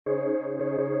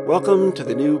Welcome to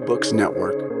the New Books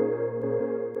Network.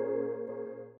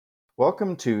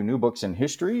 Welcome to New Books in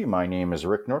History. My name is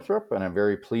Rick Northrup, and I'm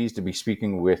very pleased to be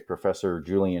speaking with Professor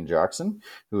Julian Jackson,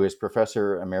 who is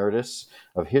Professor Emeritus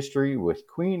of History with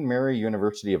Queen Mary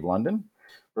University of London.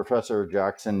 Professor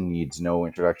Jackson needs no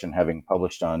introduction, having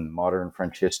published on modern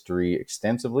French history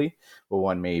extensively, but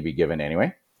one may be given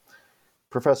anyway.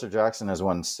 Professor Jackson has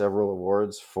won several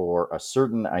awards for A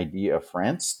Certain Idea of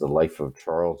France, The Life of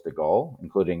Charles de Gaulle,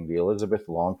 including the Elizabeth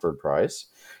Longford Prize,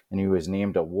 and he was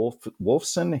named a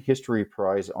Wolfson History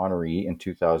Prize honoree in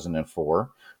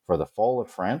 2004 for The Fall of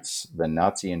France, the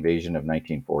Nazi Invasion of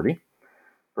 1940.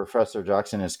 Professor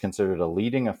Jackson is considered a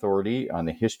leading authority on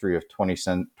the history of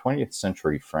 20th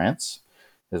century France.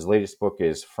 His latest book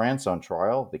is France on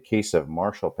Trial, The Case of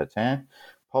Marshal Pétain,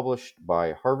 published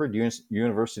by Harvard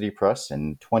University Press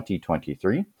in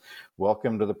 2023.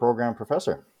 Welcome to the program,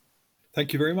 Professor.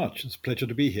 Thank you very much. It's a pleasure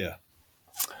to be here.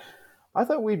 I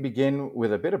thought we'd begin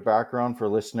with a bit of background for a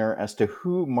listener as to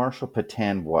who Marshal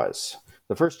Pétain was.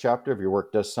 The first chapter of your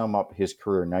work does sum up his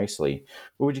career nicely,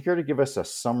 but would you care to give us a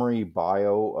summary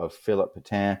bio of Philippe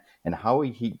Pétain and how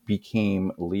he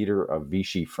became leader of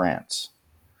Vichy France?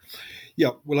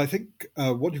 Yeah, well, I think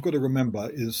what you've got to remember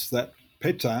is that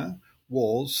Pétain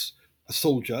was a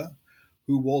soldier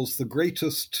who was the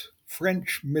greatest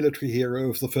French military hero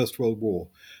of the First World War.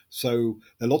 So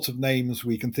there are lots of names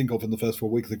we can think of in the First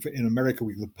World War. We can think in America,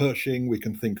 we can think of Pershing, we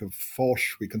can think of Foch,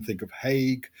 we can think of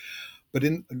Haig, but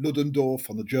in Ludendorff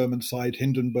on the German side,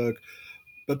 Hindenburg.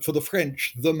 But for the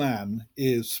French, the man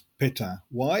is Pétain.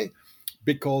 Why?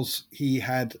 Because he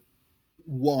had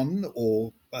won,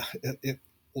 although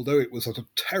it was at a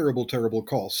terrible, terrible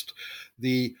cost,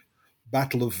 the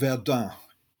Battle of Verdun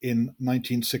in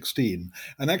 1916.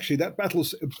 And actually that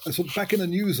battle's sort of back in the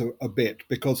news a bit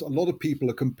because a lot of people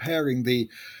are comparing the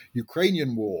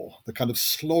Ukrainian war, the kind of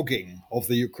slogging of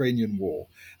the Ukrainian war,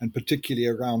 and particularly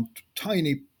around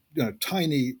tiny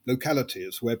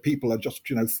localities where people are just,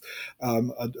 sort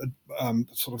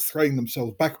of throwing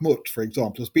themselves. Bakhmut, for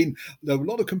example, there are a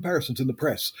lot of comparisons in the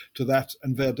press to that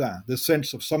and Verdun. This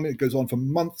sense of something that goes on for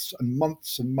months and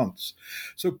months and months.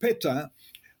 So Pétain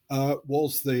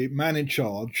was the man in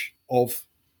charge of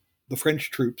the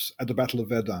French troops at the Battle of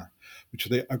Verdun, which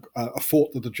is a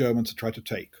fort that the Germans had tried to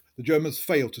take. The Germans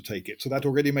failed to take it, so that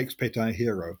already makes Pétain a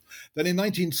hero. Then in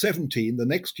 1917, the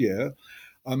next year,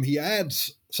 he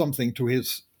adds something to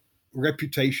his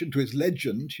reputation, to his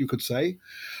legend, you could say,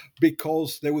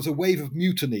 because there was a wave of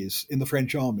mutinies in the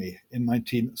French army in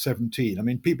 1917. I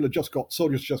mean,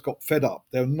 soldiers just got fed up.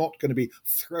 They're not going to be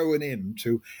thrown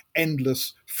into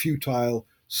endless, futile,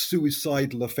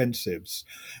 suicidal offensives.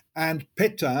 And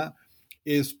Pétain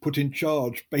is put in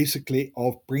charge, basically,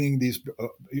 of bringing these,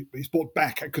 he's brought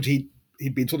back, because he'd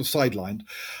been sort of sidelined,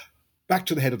 back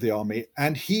to the head of the army,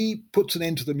 and he puts an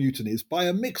end to the mutinies by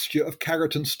a mixture of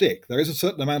carrot and stick. There is a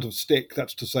certain amount of stick,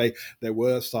 that's to say there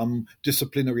were some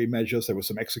disciplinary measures, there were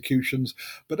some executions,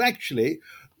 but actually,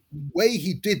 the way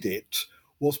he did it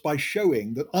was by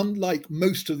showing that unlike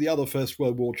most of the other First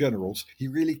World War generals, he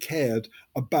really cared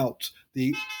about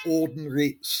the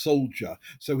ordinary soldier.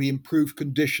 So he improved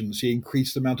conditions, he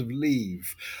increased the amount of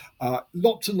leave,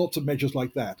 lots and lots of measures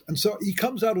like that. And so he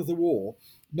comes out of the war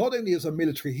not only as a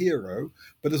military hero,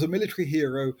 but as a military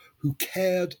hero who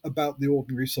cared about the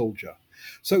ordinary soldier.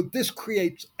 So this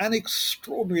creates an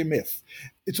extraordinary myth.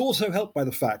 It's also helped by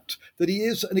the fact that he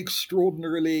is an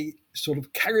extraordinarily sort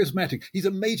of charismatic. He's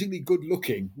amazingly good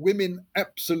looking. Women,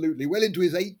 absolutely. Well into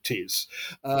his 80s.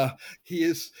 He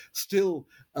is still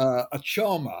a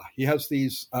charmer. He has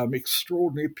these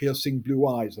extraordinary piercing blue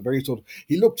eyes.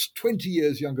 He looks 20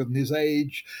 years younger than his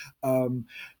age.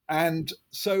 And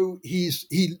so he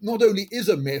not only is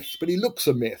a myth, but he looks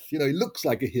a myth. He looks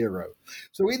like a hero.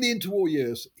 So in the interwar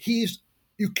years,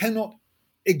 you cannot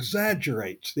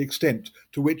exaggerate the extent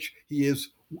to which he is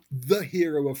the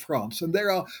hero of France. And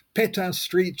there are Pétain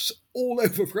streets all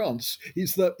over France.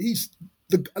 He's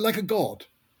like a god.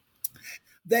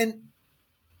 Then,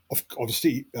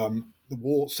 obviously,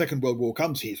 the Second World War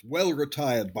comes. He's well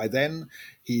retired by then.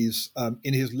 He's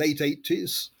in his late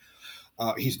 80s.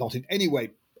 He's not in any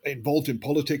way involved in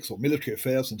politics or military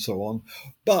affairs and so on.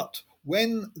 But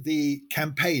when the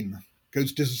campaign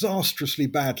goes disastrously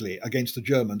badly against the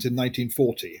Germans in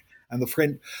 1940, and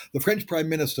the French Prime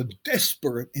Minister,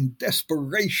 in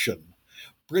desperation,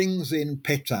 brings in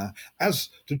Pétain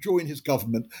to join his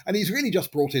government, and he's really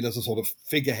just brought in as a sort of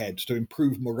figurehead to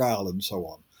improve morale and so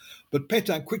on. But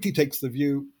Pétain quickly takes the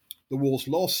view, the war's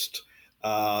lost,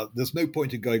 there's no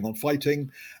point in going on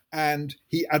fighting, and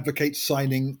he advocates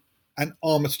signing an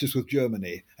armistice with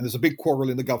Germany. And there's a big quarrel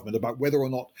in the government about whether or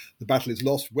not the battle is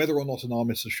lost, whether or not an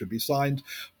armistice should be signed.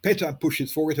 Pétain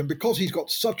pushes for it, and because he's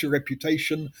got such a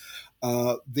reputation,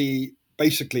 the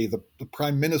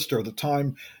prime minister at the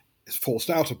time is forced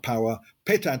out of power.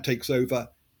 Pétain takes over.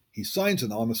 He signs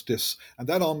an armistice, and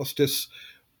that armistice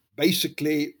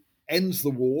basically ends the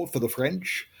war for the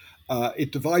French.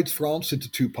 It divides France into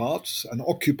two parts, an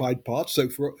occupied part. So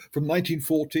from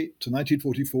 1940 to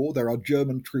 1944, there are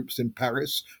German troops in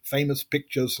Paris, famous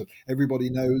pictures that everybody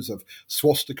knows of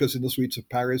swastikas in the streets of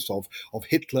Paris, of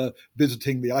Hitler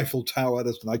visiting the Eiffel Tower.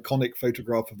 There's an iconic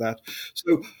photograph of that.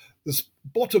 So this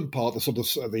bottom part,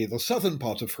 the southern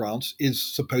part of France, is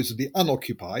supposedly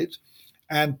unoccupied.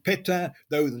 And Pétain,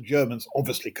 though the Germans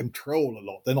obviously control a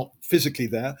lot, they're not physically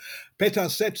there, Pétain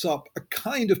sets up a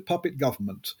kind of puppet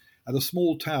government at a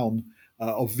small town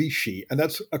of Vichy. And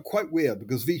that's quite weird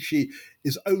because Vichy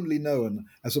is only known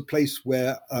as a place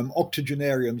where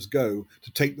octogenarians go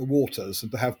to take the waters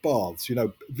and to have baths. You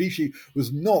know, Vichy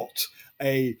was not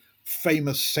a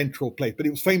famous central place, but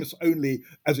it was famous only,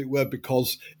 as it were,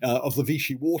 because of the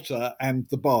Vichy water and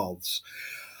the baths.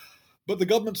 But the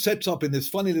government sets up in this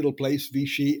funny little place,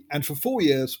 Vichy, and for 4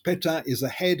 years, Pétain is the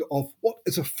head of what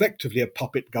is effectively a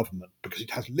puppet government because it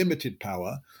has limited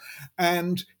power,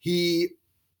 and he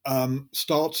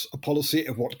starts a policy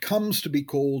of what comes to be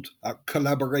called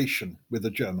collaboration with the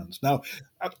Germans. Now,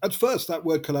 at first, that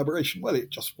word collaboration, well,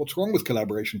 what's wrong with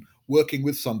collaboration? Working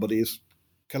with somebody is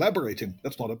collaborating.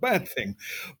 That's not a bad thing.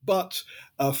 But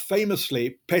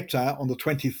famously, Pétain, on the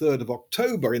 23rd of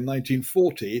October in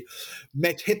 1940,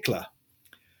 met Hitler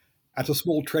at a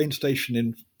small train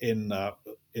station in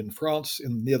France,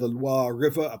 near the Loire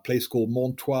River, a place called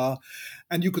Montoire.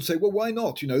 And you could say, well, why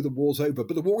not? You know, the war's over.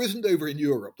 But the war isn't over in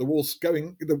Europe. The war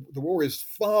is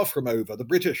far from over. The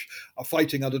British are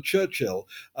fighting under Churchill.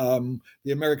 The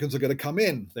Americans are going to come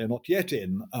in. They're not yet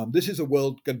in. This is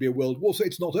going to be a world war, so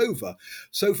it's not over.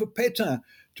 So for Pétain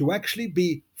to actually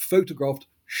be photographed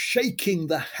shaking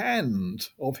the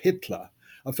hand of Hitler,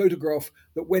 a photograph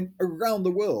that went around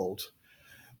the world,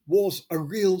 was a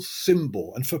real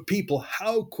symbol. And for people,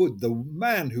 how could the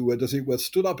man who had, as it were,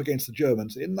 stood up against the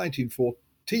Germans in 17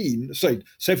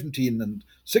 and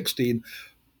 16,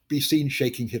 be seen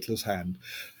shaking Hitler's hand?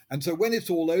 And so when it's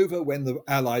all over, when the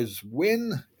Allies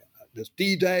win, there's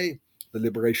D-Day, the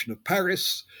liberation of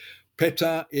Paris,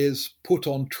 Pétain is put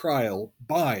on trial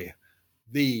by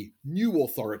the new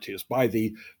authorities, by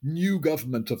the new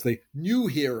government of the new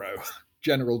hero,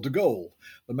 General de Gaulle,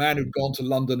 the man who'd gone to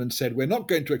London and said, we're not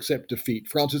going to accept defeat.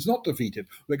 France is not defeated.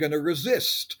 We're going to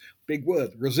resist. Big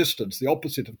word, resistance, the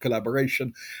opposite of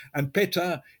collaboration. And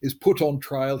Pétain is put on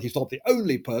trial. He's not the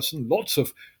only person. Lots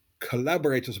of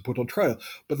collaborators are put on trial.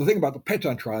 But the thing about the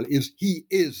Pétain trial is he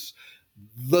is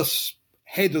the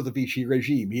head of the Vichy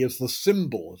regime. He is the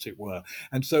symbol, as it were.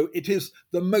 And so it is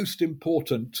the most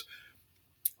important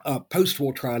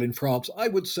post-war trial in France. I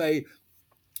would say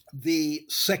the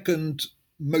second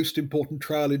most important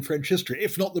trial in French history,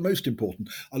 if not the most important,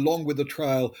 along with the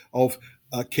trial of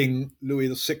King Louis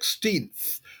XVI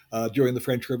during the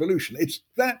French Revolution. It's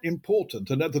that important.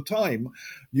 And at the time,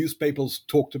 newspapers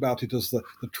talked about it as the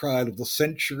trial of the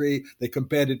century. They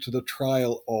compared it to the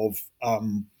trial of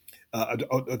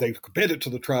they compared it to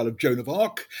the trial of Joan of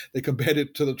Arc. They compared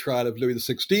it to the trial of Louis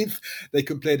XVI. They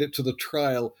compared it to the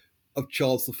trial of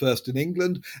Charles I in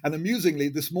England. And amusingly,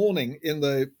 this morning in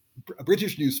a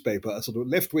British newspaper, a sort of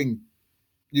left-wing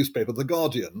newspaper, The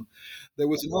Guardian, there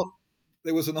was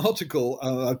an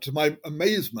article, to my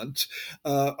amazement,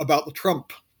 about the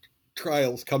Trump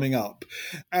trials coming up,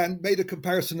 and made a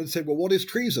comparison and said, well, what is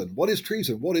treason? What is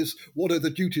treason? What are the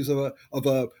duties of a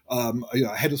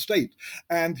head of state?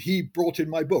 And he brought in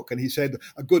my book and he said,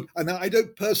 and I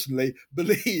don't personally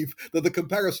believe that the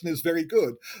comparison is very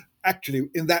good, actually,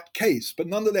 in that case. But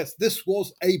nonetheless, this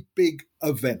was a big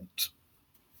event.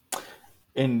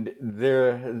 And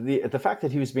the fact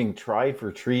that he was being tried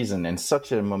for treason and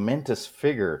such a momentous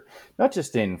figure, not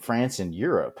just in France and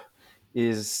Europe,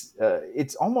 is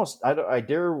it's almost, I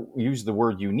dare use the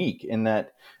word unique, in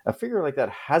that a figure like that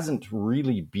hasn't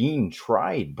really been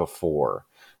tried before.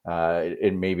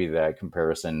 And maybe that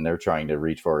comparison they're trying to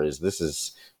reach for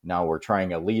is now we're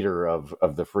trying a leader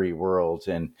of the free world.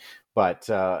 But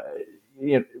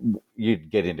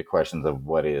you'd get into questions of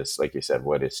what is, like you said,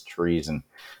 what is treason.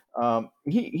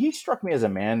 He struck me as a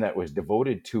man that was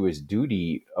devoted to his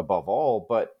duty above all,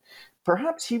 but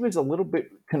perhaps he was a little bit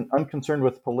unconcerned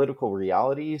with political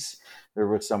realities. There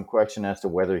was some question as to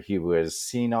whether he was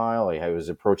senile, he was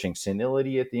approaching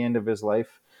senility at the end of his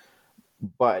life.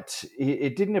 But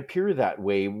it didn't appear that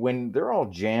way when they're all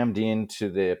jammed into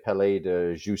the Palais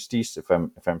de Justice, if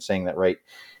I'm saying that right.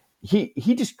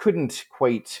 He just couldn't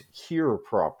quite hear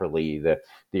properly.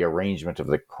 The arrangement of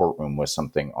the courtroom was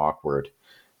something awkward.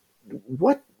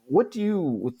 What do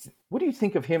you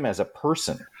think of him as a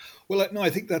person? Well, no,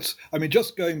 I think that's. I mean,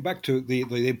 just going back to the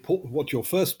what your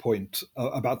first point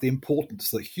about the importance,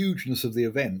 the hugeness of the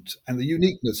event, and the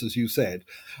uniqueness, as you said.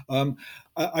 Um,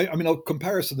 I mean, a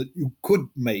comparison that you could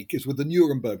make is with the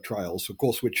Nuremberg trials, of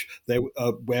course, which they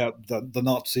where the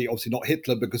Nazi, obviously not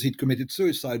Hitler because he'd committed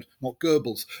suicide, not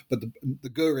Goebbels, but the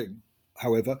Goering,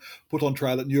 however, put on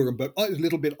trial at Nuremberg a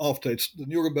little bit after. The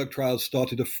Nuremberg trials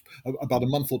started about a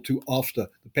month or two after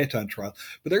the Pétain trial.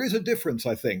 But there is a difference,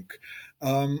 I think.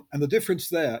 And the difference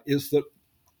there is that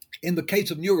in the case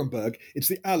of Nuremberg, it's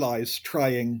the Allies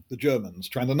trying the Germans,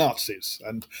 trying the Nazis,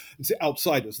 and it's the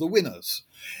outsiders, the winners.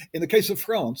 In the case of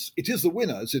France, it is the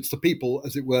winners, it's the people,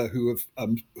 as it were, who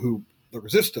the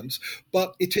resistance,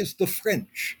 but it is the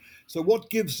French. So what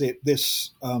gives it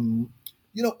this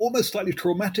almost slightly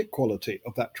traumatic quality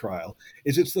of that trial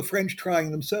is it's the French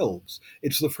trying themselves.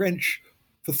 It's the French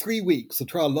for 3 weeks. The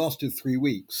trial lasted 3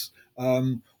 weeks,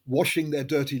 washing their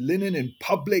dirty linen in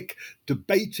public,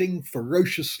 debating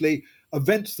ferociously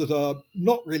events that are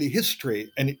not really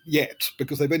history yet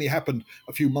because they've only happened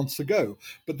a few months ago.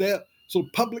 But they're sort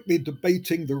of publicly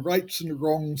debating the rights and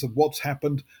wrongs of what's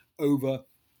happened over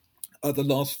the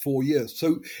last 4 years.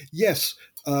 So yes,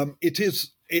 it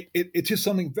is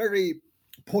something very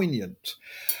poignant.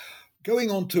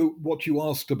 Going on to what you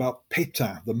asked about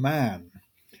Pétain, the man.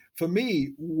 For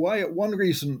me, one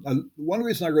reason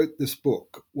I wrote this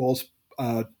book was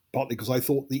partly because I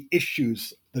thought the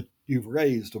issues that you've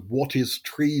raised of what is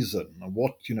treason and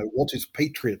what is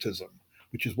patriotism,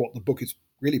 which is what the book is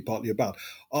really partly about,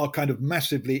 are kind of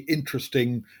massively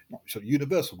interesting, sort of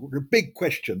universal, big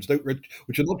questions,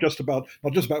 which are not just about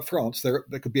France.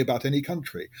 They could be about any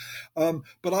country.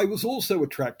 But I was also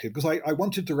attracted because I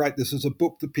wanted to write this as a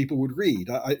book that people would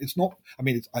read. I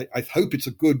hope it's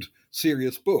a good,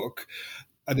 serious book.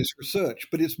 And it's research,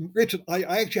 but it's written. I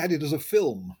actually had it as a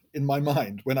film in my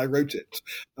mind when I wrote it,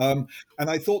 and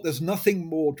I thought there's nothing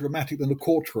more dramatic than a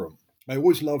courtroom. I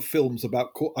always love films about.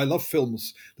 I love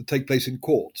films that take place in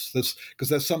courts. Because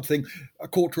there's something. A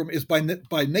courtroom is by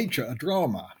nature a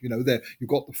drama. There you've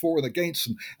got the for and against,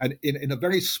 and in a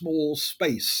very small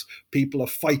space, people are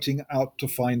fighting out to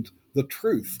find the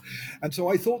truth. And so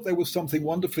I thought there was something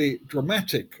wonderfully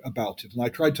dramatic about it, and I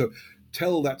tried to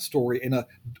tell that story in a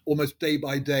almost day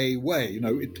by day way.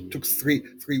 It took three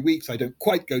weeks. I don't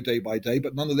quite go day by day,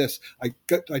 but nonetheless, I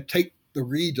take the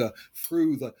reader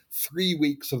through the 3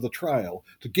 weeks of the trial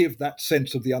to give that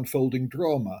sense of the unfolding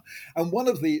drama. And one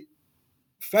of the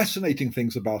fascinating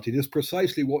things about it is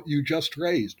precisely what you just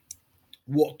raised.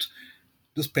 What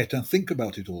does Pétain think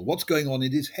about it all? What's going on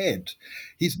in his head?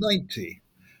 He's 90.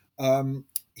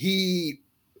 He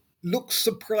looks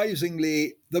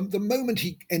surprisingly, the moment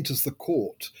he enters the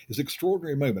court is an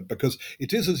extraordinary moment because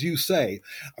it is, as you say,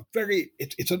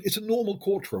 it's a normal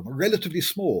courtroom, relatively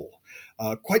small,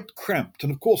 quite cramped,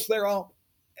 and of course there are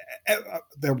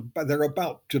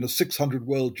about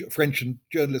 600 French and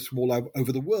journalists from all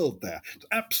over the world there.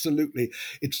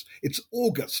 It's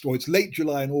August, or it's late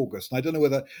July and August, and I don't know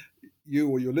whether you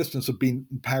or your listeners have been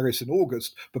in Paris in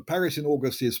August, but Paris in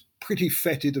August is pretty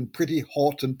fetid and pretty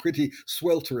hot and pretty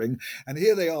sweltering. And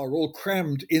here they are all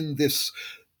crammed in this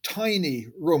tiny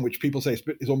room, which people say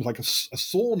is almost like a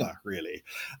sauna, really.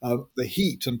 The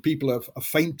heat, and people are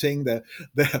fainting. They're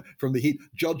from the heat.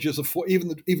 Judges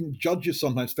even judges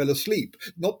sometimes fell asleep,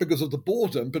 not because of the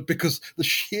boredom, but because the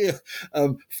sheer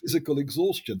physical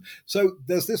exhaustion. So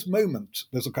there's this moment.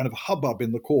 There's a kind of hubbub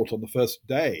in the court on the first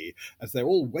day as they're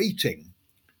all waiting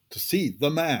to see the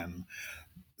man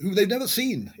who they've never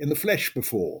seen in the flesh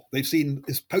before. They've seen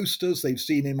his posters, they've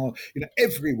seen him on,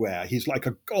 everywhere. He's like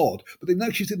a god, but they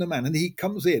know she's in the man. And he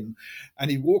comes in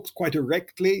and he walks quite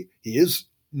erectly. He is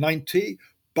 90,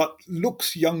 but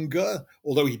looks younger,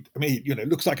 although he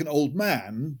looks like an old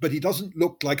man, but he doesn't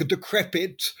look like a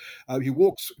decrepit. He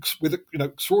walks with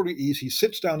extraordinary ease. He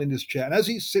sits down in his chair. And as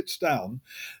he sits down,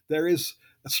 there is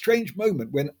a strange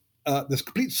moment when there's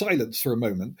complete silence for a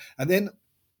moment. And then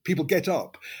people get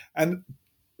up and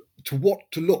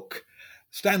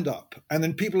stand up. And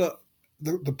then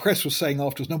the press was saying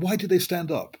afterwards, now, why did they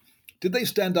stand up? Did they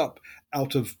stand up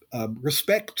out of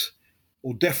respect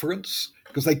or deference?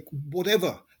 Because the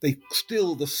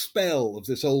spell of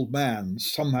this old man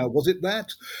somehow, was it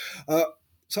that?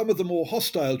 some of the more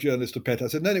hostile journalists to Pétain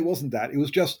said, no, it wasn't that. It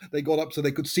was just they got up so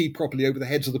they could see properly over the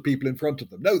heads of the people in front of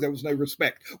them. No, there was no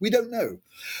respect. We don't know.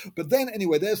 But then,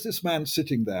 anyway, there's this man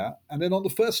sitting there. And then on the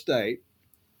first day,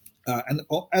 and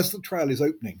as the trial is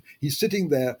opening, he's sitting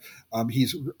there.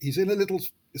 He's in a little...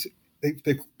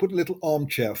 They've put a little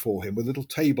armchair for him with a little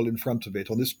table in front of it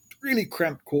on this really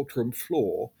cramped courtroom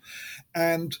floor.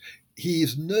 And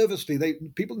he's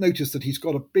people notice that he's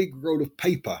got a big roll of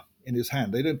paper in his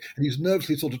hand. And he's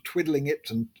nervously sort of twiddling it,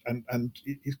 and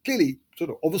he's clearly sort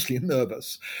of obviously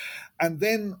nervous. And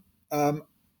then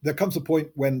there comes a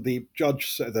point when the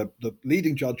judge, the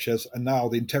leading judge says, and now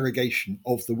the interrogation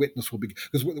of the witness will begin.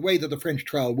 Because the way that the French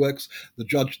trial works, the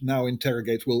judge now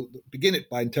will begin it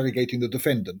by interrogating the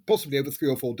defendant, possibly over 3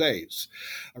 or 4 days.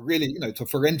 Really, it's a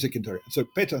forensic interrogation. So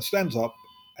Pétain stands up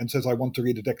and says, I want to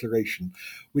read a declaration,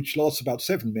 which lasts about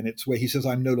 7 minutes, where he says,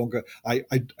 I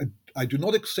do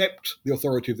not accept the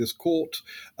authority of this court.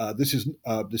 This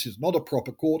is not a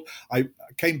proper court. I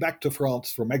came back to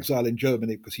France from exile in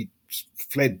Germany because he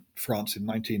fled France in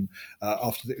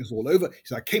after it was all over. He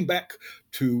said, I came back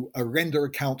to render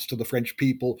accounts to the French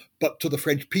people, but to the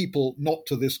French people, not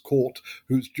to this court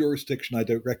whose jurisdiction I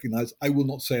don't recognize. I will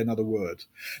not say another word.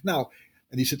 Now,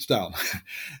 and he sits down.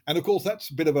 And of course, that's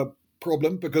a bit of a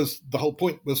problem because the whole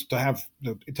point was to have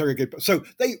interrogate. So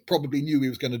they probably knew he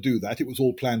was going to do that. It was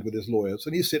all planned with his lawyers.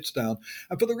 And he sits down.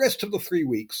 And for the rest of the 3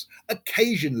 weeks,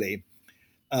 occasionally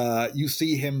you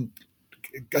see him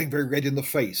going very red in the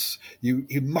face.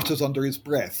 He mutters under his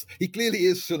breath. He clearly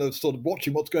is sort of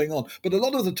watching what's going on. But a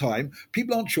lot of the time,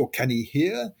 people aren't sure. Can he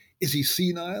hear? Is he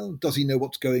senile? Does he know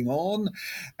what's going on?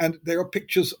 And there are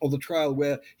pictures of the trial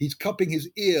where he's cupping his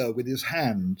ear with his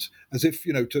hand, as if,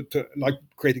 to like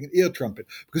creating an ear trumpet,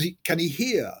 because can he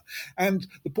hear? And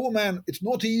the poor man, it's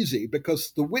not easy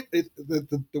because the way that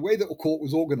the court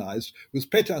was organized was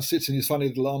Pétain sits in his funny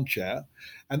little armchair,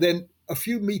 and then a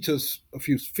few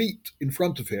feet in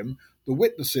front of him, the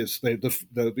witnesses,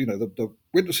 the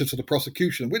witnesses of the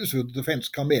prosecution, witnesses of the defense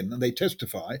come in and they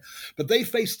testify, but they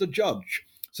face the judge.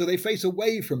 So they face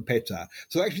away from Pétain.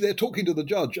 So actually they're talking to the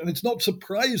judge, and it's not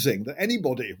surprising that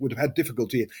anybody would have had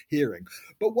difficulty hearing.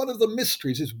 But one of the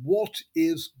mysteries is what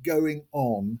is going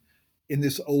on in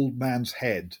this old man's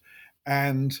head.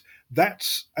 And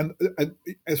that's, and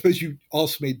I suppose you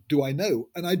asked me, do I know?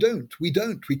 And I don't. We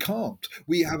can't.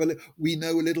 We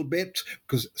know a little bit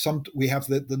because we have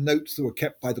the notes that were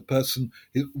kept by the person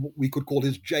we could call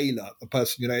his jailer, the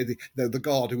person, the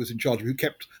guard who was in charge, who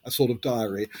kept a sort of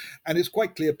diary. And it's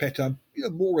quite clear Pétain,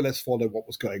 more or less followed what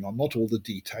was going on, not all the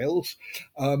details.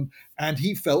 And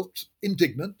he felt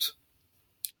indignant.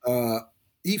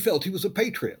 He felt he was a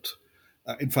patriot,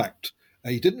 in fact.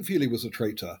 He didn't feel he was a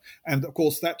traitor. And of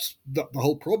course, that's the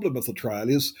whole problem of the trial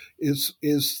is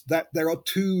that there are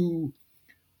two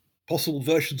possible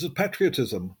versions of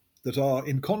patriotism that are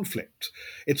in conflict.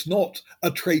 It's not a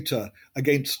traitor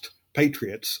against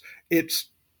patriots. It's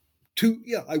two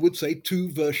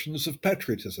versions of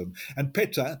patriotism. And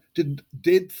Pétain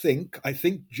did think, I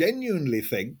think, genuinely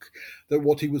think that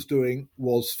what he was doing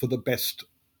was for the best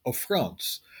of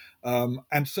France.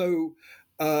 And so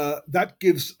that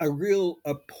gives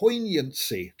a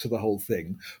poignancy to the whole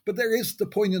thing. But there is the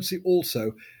poignancy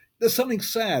also. There's something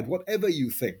sad, whatever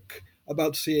you think,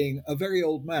 about seeing a very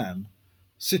old man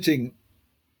sitting,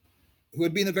 who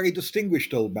had been a very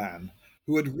distinguished old man,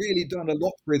 who had really done a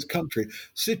lot for his country,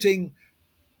 sitting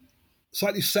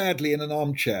slightly sadly in an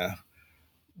armchair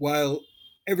while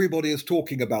everybody is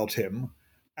talking about him,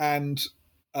 and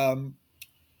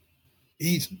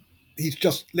he's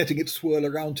just letting it swirl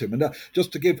around him. And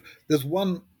there's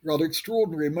one rather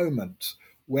extraordinary moment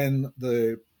when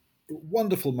the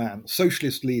wonderful man,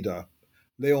 socialist leader,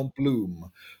 Léon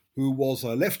Blum, who was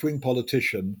a left-wing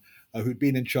politician who'd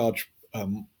been in charge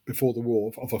before the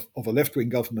war of a left-wing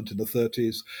government in the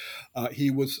 30s.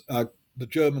 The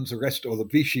Germans or the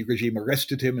Vichy regime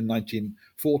arrested him in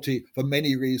 1940 for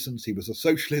many reasons. He was a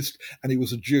socialist and he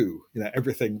was a Jew,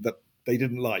 everything that they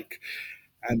didn't like.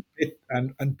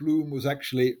 And Blum was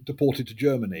actually deported to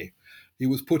Germany. He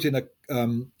was put in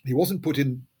he wasn't put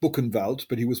in Buchenwald,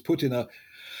 but he was put in a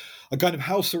kind of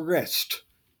house arrest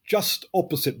just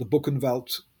opposite the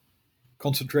Buchenwald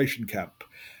concentration camp.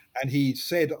 And he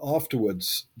said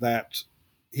afterwards that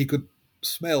he could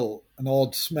smell an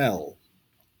odd smell.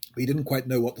 He didn't quite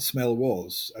know what the smell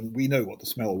was, and we know what the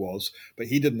smell was, but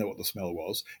he didn't know what the smell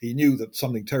was. He knew that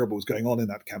something terrible was going on in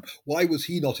that camp. Why was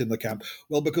he not in the camp?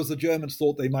 Well, because the Germans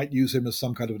thought they might use him as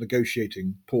some kind of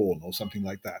negotiating pawn or something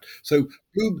like that. So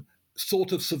Blum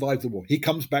sort of survived the war. He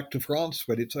comes back to France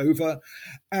when it's over,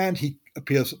 and he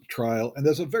appears at the trial. And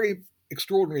there's a very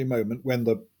extraordinary moment when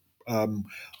the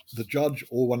the judge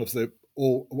or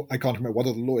I can't remember, one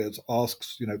of the lawyers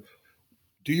asks,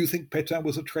 do you think Pétain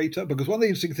was a traitor? Because one of the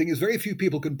interesting things is very few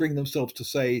people can bring themselves to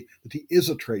say that he is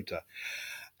a traitor.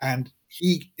 And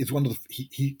he is one of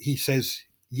he says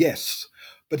yes.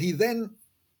 But he then,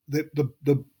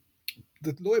 the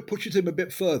lawyer pushes him a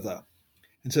bit further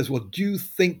and says, well, do you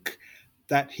think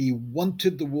that he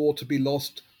wanted the war to be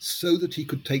lost so that he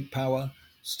could take power,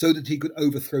 so that he could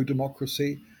overthrow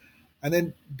democracy? And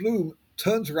then Bloom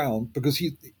turns around because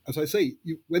he, as I say,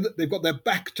 when they've got their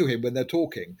back to him when they're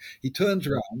talking, he turns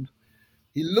around,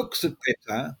 he looks at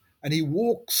Pétain, and he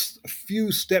walks a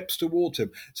few steps towards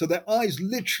him. So their eyes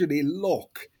literally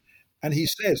lock. And he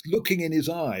says, looking in his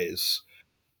eyes,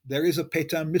 there is a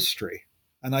Pétain mystery,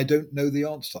 and I don't know the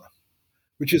answer,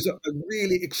 which is a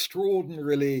really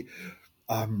extraordinarily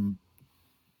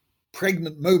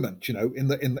pregnant moment, in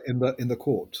the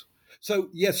court. So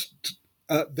yes,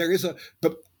 there is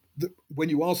when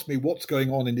you ask me what's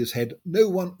going on in his head, no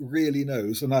one really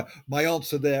knows, and my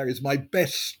answer there is my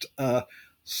best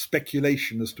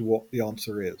speculation as to what the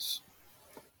answer is.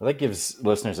 Well, that gives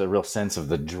listeners a real sense of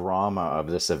the drama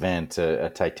of this event.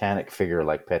 A titanic figure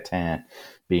like Pétain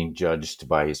being judged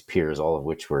by his peers, all of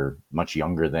which were much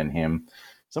younger than him.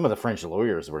 Some of the French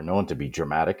lawyers were known to be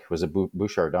dramatic. Was it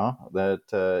Bouchardon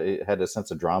that had a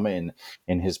sense of drama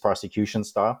in his prosecution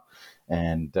style?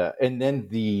 And then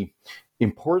the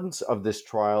importance of this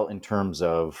trial in terms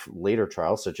of later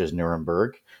trials, such as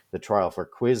Nuremberg, the trial for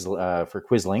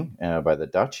Quisling by the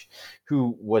Dutch,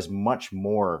 who was much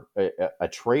more a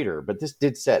traitor. But this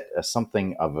did set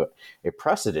something of a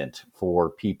precedent for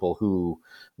people who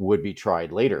would be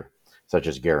tried later, such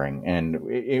as Goering, and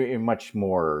in much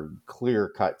more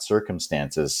clear-cut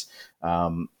circumstances.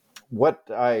 What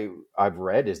I've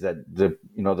read is that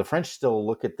the French still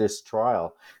look at this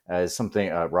trial as something.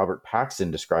 Robert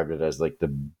Paxton described it as like the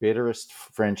bitterest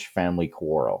French family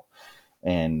quarrel,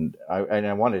 and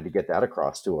I wanted to get that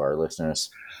across to our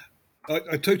listeners.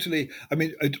 I totally. I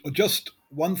mean, just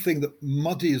one thing that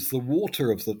muddies the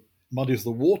waters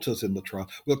in the trial.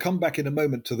 We'll come back in a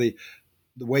moment to the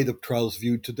way the trial's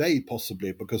viewed today,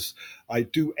 possibly, because I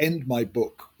do end my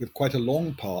book with quite a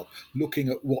long part looking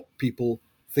at what people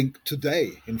think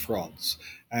today in France.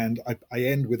 And I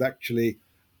end with actually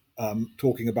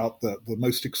talking about the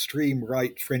most extreme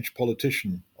right French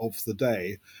politician of the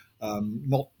day,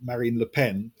 not Marine Le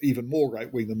Pen, even more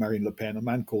right-wing than Marine Le Pen, a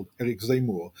man called Éric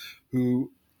Zemmour,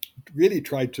 who really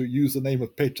tried to use the name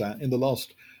of Pétain in the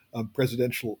last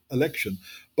presidential election.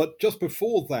 But just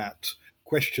before that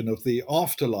question of the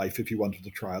afterlife, if you want, of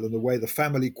the trial, and the way the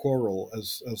family quarrel,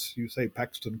 as you say,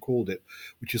 Paxton called it,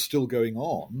 which is still going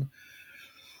on,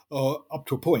 up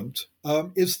to a point,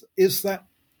 is that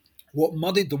what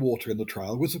muddied the water in the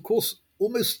trial was, of course,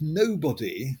 almost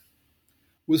nobody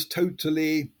was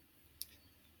totally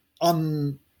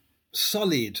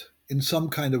unsullied in some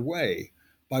kind of way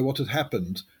by what had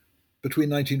happened between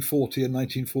 1940 and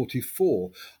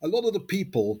 1944. A lot of the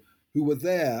people who were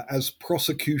there as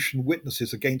prosecution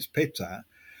witnesses against Pétain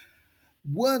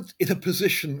weren't in a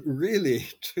position really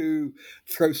to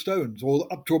throw stones, or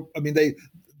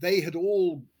they had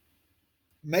all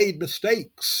made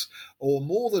mistakes, or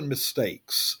more than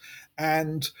mistakes.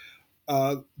 And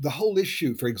the whole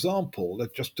issue, for example,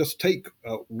 just take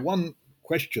one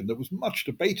question that was much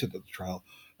debated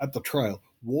at the trial.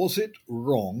 Was it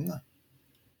wrong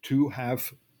to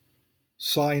have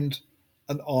signed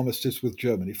an armistice with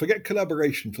Germany? Forget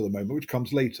collaboration for the moment, which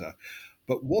comes later.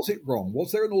 But was it wrong?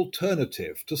 Was there an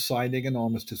alternative to signing an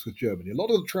armistice with Germany? A lot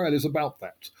of the trial is about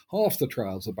that. Half the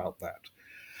trial is about that.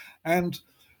 And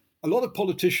a lot of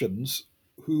politicians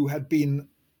who had been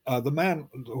the man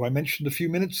who I mentioned a few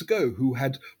minutes ago, who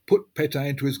had put Pétain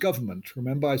into his government.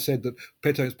 Remember, I said that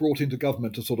Pétain is brought into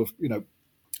government to sort of,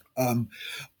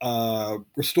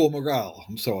 restore morale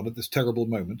and so on at this terrible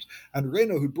moment. And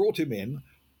Reynaud, who brought him in,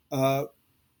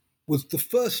 was the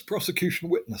first prosecution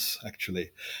witness, actually.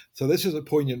 So this is a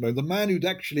poignant moment. The man who'd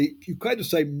actually, you kind of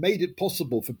say, made it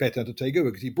possible for Pétain to take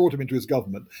over, because he brought him into his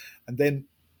government, and then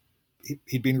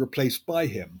he'd been replaced by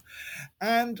him.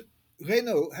 And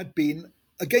Reynaud had been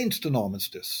against an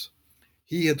armistice.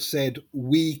 He had said,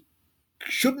 we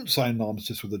shouldn't sign an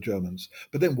armistice with the Germans.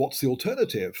 But then what's the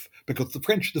alternative? Because the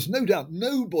French, there's no doubt,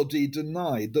 nobody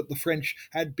denied that the French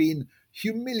had been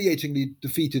humiliatingly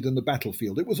defeated in the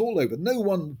battlefield. It was all over. No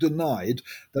one denied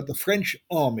that the French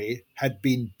army had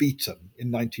been beaten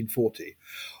in 1940.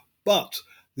 But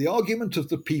the argument of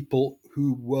the people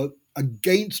who were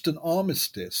against an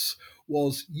armistice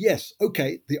was, yes,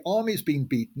 okay, the army's been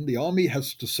beaten, the army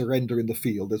has to surrender in the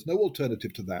field, there's no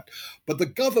alternative to that. But the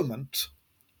government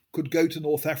could go to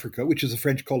North Africa, which is a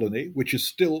French colony, which is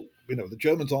still, the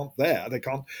Germans aren't there. They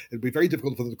can't, it'd be very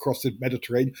difficult for them to cross the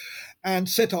Mediterranean, and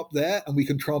set up there, and we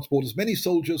can transport as many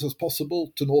soldiers as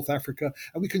possible to North Africa,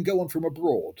 and we can go on from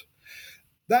abroad.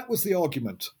 That was the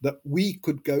argument, that we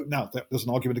could go. Now, there's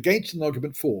an argument against and an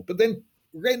argument for, but then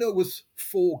Reynaud was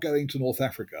for going to North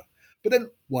Africa. But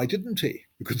then why didn't he,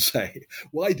 you could say?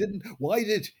 Why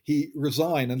did he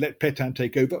resign and let Pétain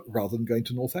take over rather than going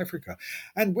to North Africa?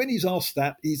 And when he's asked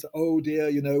that, he's, oh dear,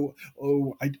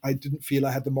 I didn't feel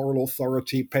I had the moral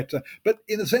authority, Pétain. But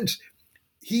in a sense,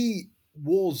 he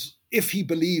was, if he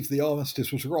believed the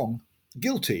armistice was wrong,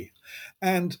 guilty.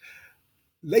 And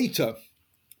later,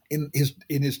 in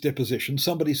his deposition,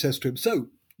 somebody says to him, so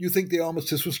you think the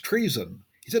armistice was treason?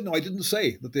 He said, no, I didn't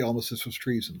say that the armistice was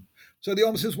treason. So the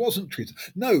armistice wasn't treason.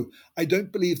 No, I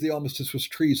don't believe the armistice was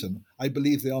treason. I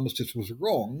believe the armistice was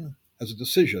wrong as a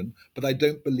decision, but I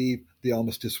don't believe the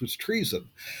armistice was treason.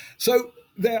 So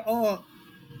there are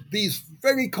these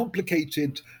very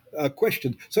complicated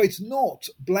questions. So it's not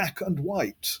black and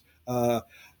white.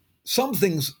 Some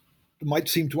things might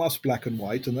seem to us black and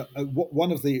white, and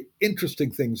one of the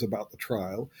interesting things about the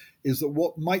trial is that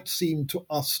what might seem to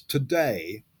us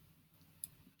today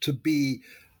to be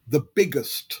the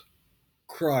biggest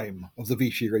crime of the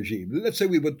Vichy regime. Let's say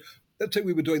we were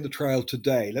doing the trial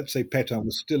today. Let's say Pétain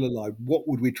was still alive. What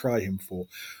would we try him for?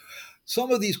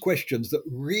 Some of these questions that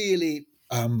really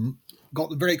got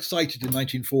them very excited in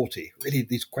 1940, really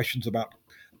these questions about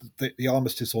the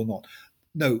armistice or not.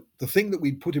 No, the thing that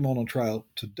we'd put him on trial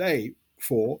today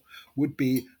for would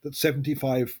be that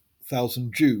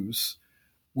 75,000 Jews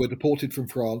were deported from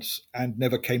France and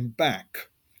never came back.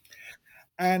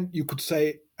 And you could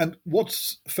say, and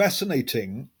what's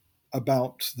fascinating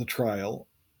about the trial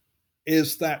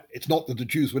is that it's not that the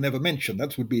Jews were never mentioned.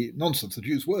 That would be nonsense. The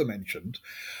Jews were mentioned.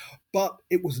 But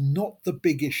it was not the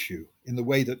big issue in the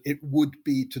way that it would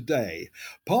be today.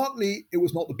 Partly it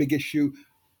was not the big issue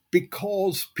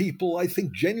because people, I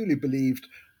think, genuinely believed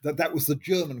that that was the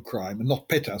German crime and not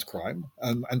Pétain's crime.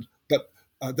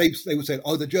 But they would say,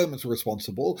 oh, the Germans were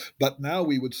responsible. But now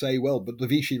we would say, well, but the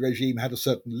Vichy regime had a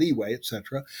certain leeway,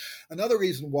 etc. Another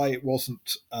reason why it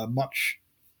wasn't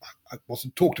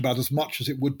talked about as much as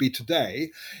it would be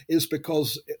today is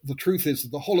because the truth is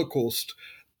that the Holocaust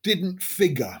didn't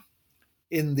figure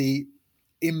in the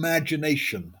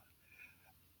imagination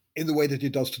in the way that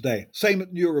it does today. Same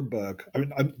at Nuremberg. I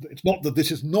mean, it's not that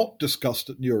this is not discussed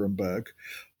at Nuremberg,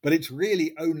 but it's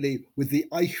really only with the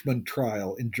Eichmann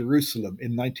trial in Jerusalem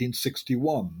in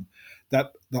 1961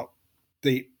 that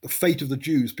the fate of the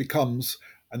Jews becomes,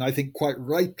 and I think quite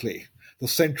rightly, the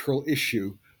central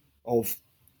issue of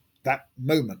that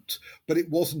moment. But it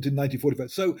wasn't in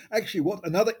 1945. So actually, what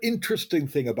another interesting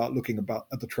thing about looking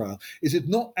at the trial is it's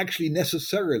not actually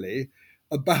necessarily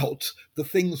about the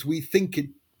things we think it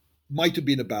might have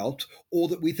been about or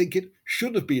that we think it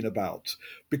should have been about,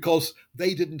 because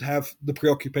they didn't have the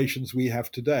preoccupations we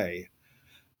have today.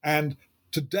 And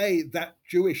today, that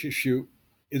Jewish issue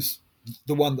is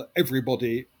the one that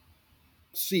everybody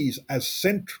sees as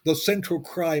the central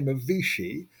crime of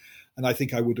Vichy. And I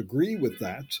think I would agree with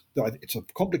that. It's a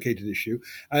complicated issue.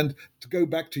 And to go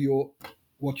back to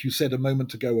what you said a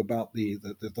moment ago about the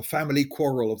family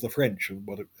quarrel of the French,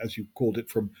 as you called it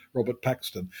from Robert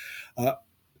Paxton,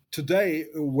 today,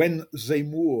 when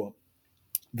Zemmour,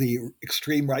 the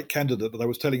extreme right candidate that I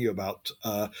was telling you about,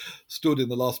 stood in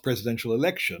the last presidential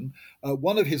election,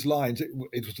 one of his lines,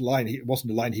 it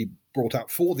wasn't a line he brought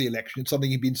out for the election, it's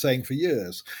something he'd been saying for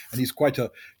years. And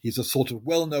he's a sort of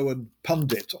well-known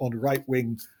pundit on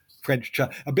right-wing French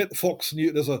channel. A bit Fox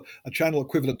News, there's a channel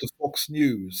equivalent to Fox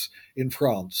News in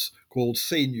France called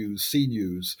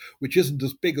CNews, which isn't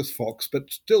as big as Fox, but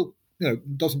still,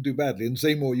 doesn't do badly. And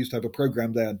Zemmour used to have a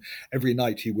program there, and every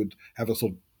night he would have a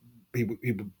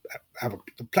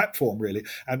platform, really.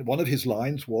 And one of his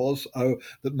lines was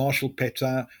that Marshal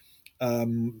Pétain,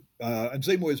 and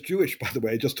Zemmour is Jewish, by the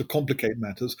way, just to complicate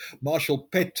matters. Marshal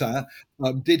Pétain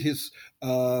and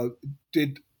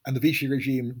the Vichy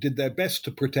regime did their best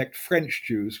to protect French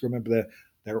Jews. Remember,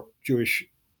 they're Jewish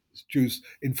Jews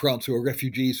in France who are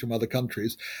refugees from other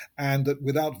countries, and that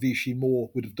without Vichy,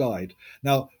 more would have died.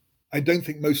 Now, I don't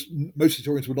think most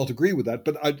historians would not agree with that,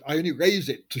 but I only raise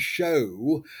it to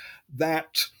show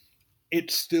that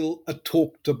it's still a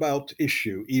talked about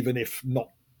issue, even if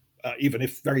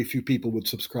very few people would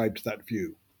subscribe to that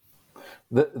view.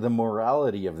 The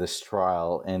morality of this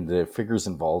trial and the figures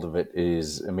involved of it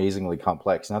is amazingly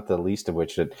complex, not the least of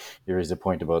which that there is a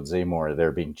point about Zemmour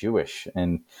there being Jewish.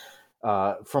 And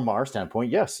From our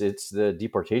standpoint, yes, it's the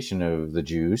deportation of the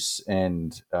Jews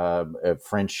and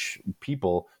French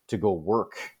people to go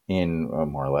work in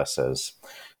more or less as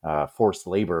forced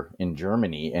labor in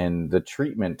Germany, and the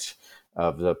treatment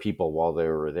of the people while they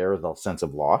were there, the sense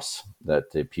of loss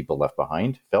that the people left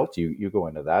behind felt. You go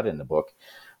into that in the book,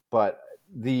 but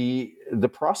the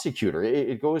prosecutor,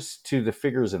 it goes to the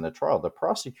figures in the trial. The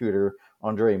prosecutor,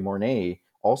 Andre Mornay,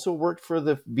 also worked for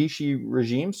the Vichy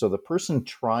regime. So the person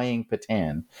trying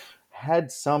Pétain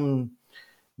had some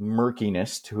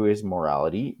murkiness to his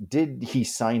morality. Did he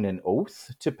sign an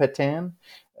oath to Pétain?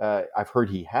 I've heard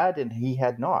he had, and he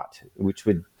had not, which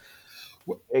would,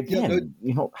 again,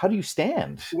 how do you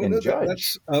stand and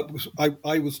judge?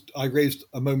 I raised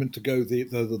a moment ago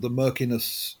the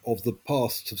murkiness of the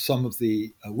past of some of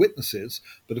the witnesses,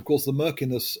 but of course the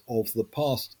murkiness of the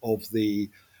past of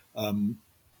the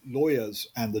lawyers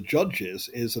and the judges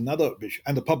is another issue,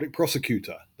 and the public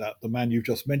prosecutor, that the man you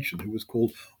just mentioned, who was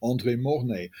called André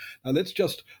Mornay. Now let's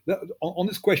just on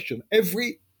this question,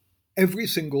 every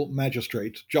single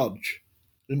magistrate judge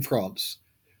in France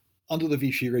under the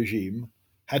Vichy regime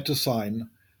had to sign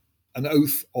an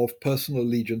oath of personal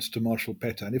allegiance to Marshal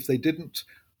Pétain. And if they didn't,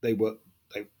 they were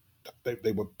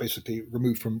basically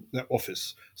removed from their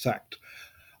office, sacked.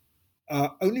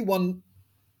 Only one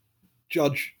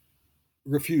judge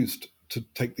refused to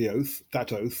take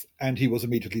that oath, and he was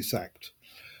immediately sacked.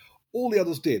 All the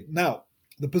others did. Now,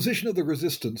 the position of the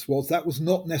resistance was that was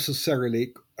not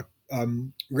necessarily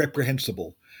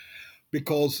reprehensible,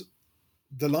 because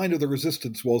the line of the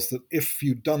resistance was that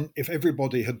if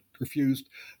everybody had refused,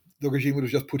 the regime would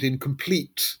have just put in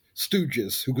complete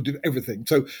stooges who could do everything.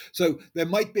 So there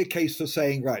might be a case for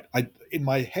saying, right, in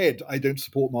my head, I don't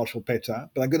support Marshal Pétain,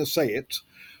 but I'm going to say it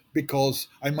because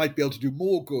I might be able to do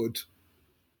more good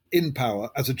in power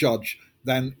as a judge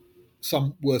than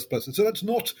some worse person. So that's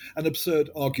not an absurd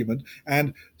argument.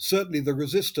 And certainly the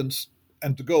resistance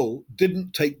and de Gaulle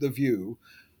didn't take the view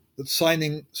that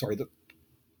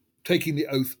taking the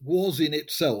oath was in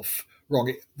itself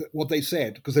wrong. What they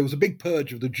said, because there was a big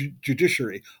purge of the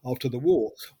judiciary after the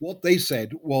war, what they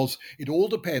said was it all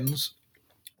depends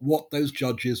what those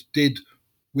judges did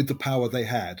with the power they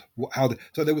had.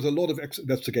 So there was a lot of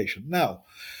investigation. Now,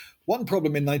 one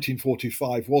problem in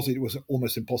 1945 was it was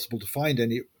almost impossible to find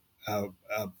any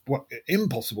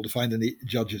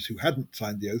judges who hadn't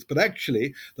signed the oath. But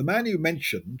actually, the man you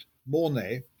mentioned,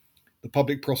 Mornay, the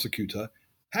public prosecutor,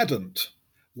 hadn't.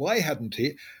 Why hadn't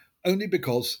he? Only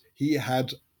because he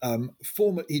had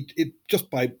just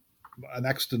by an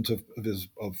accident of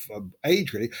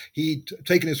age, really, he'd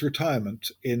taken his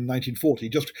retirement in 1940.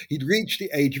 He'd reached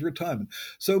the age of retirement.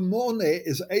 So Mornay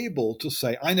is able to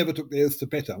say, I never took the oath to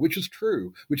Pétain, which is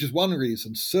true, which is one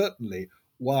reason, certainly,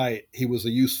 why he was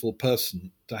a useful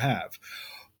person to have.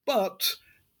 But,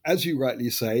 as you rightly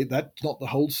say, that's not the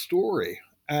whole story.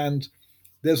 And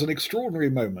there's an extraordinary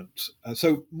moment.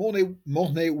 So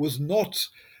Mornay was not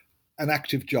an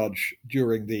active judge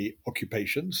during the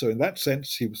occupation. So in that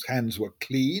sense, his hands were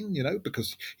clean,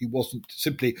 because he wasn't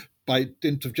simply by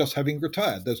dint of just having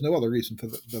retired. There's no other reason for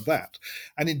that.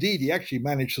 And indeed, he actually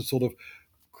managed to sort of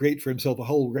create for himself a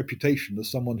whole reputation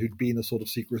as someone who'd been a sort of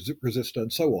secret resistor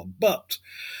and so on. But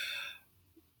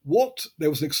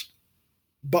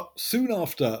soon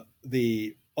after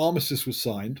the armistice was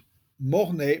signed,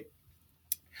 Mornay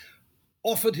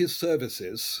offered his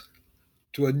services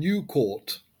to a new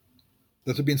court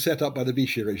that had been set up by the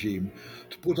Vichy regime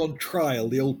to put on trial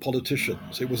the old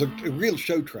politicians. It was a real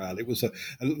show trial. It was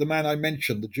the man I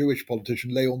mentioned, the Jewish politician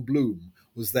Léon Blum,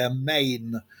 was their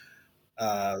main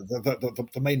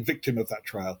the main victim of that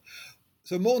trial.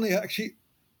 So Mornay actually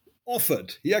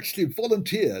offered. He actually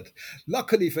volunteered.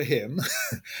 Luckily for him,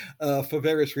 for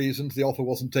various reasons, the offer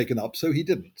wasn't taken up, so he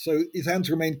didn't. So his hands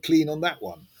remained clean on that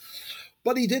one.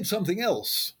 But he did something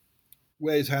else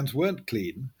where his hands weren't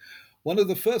clean. One of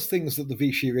the first things that the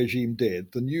Vichy regime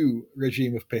did, the new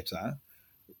regime of Pétain,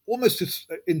 almost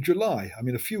in July,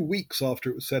 a few weeks after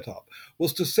it was set up,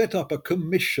 was to set up a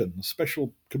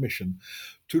special commission,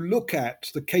 to look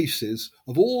at the cases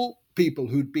of all people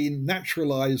who'd been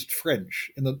naturalized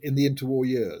French in the interwar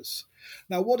years.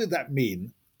 Now, what did that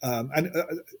mean?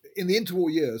 In the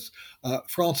interwar years,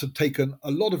 France had taken a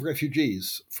lot of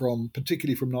refugees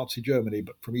particularly from Nazi Germany,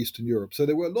 but from Eastern Europe. So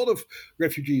there were a lot of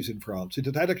refugees in France. It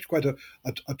had actually quite a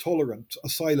tolerant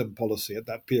asylum policy at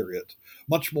that period,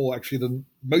 much more actually than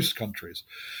most countries.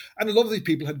 And a lot of these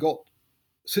people had got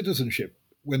citizenship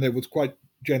when there was quite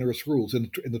generous rules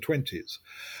in the 20s.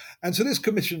 And so this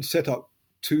commission set up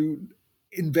to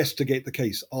investigate the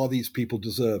case. Are these people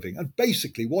deserving? And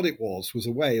basically what it was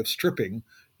a way of stripping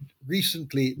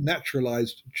recently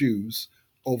naturalized Jews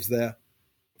of their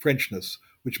Frenchness,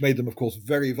 which made them, of course,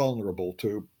 very vulnerable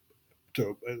to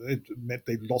it meant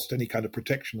they lost any kind of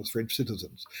protection as French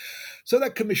citizens. So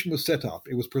that commission was set up.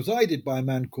 It was presided by a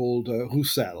man called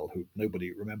Roussel, who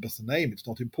nobody remembers the name, it's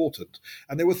not important.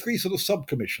 And there were three sort of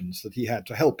sub-commissions that he had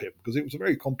to help him, because it was a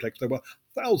very complex, there were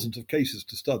thousands of cases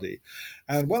to study.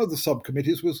 And one of the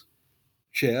subcommittees was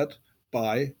chaired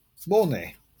by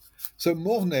Mornay. So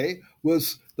Mornay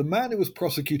was the man who was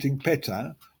prosecuting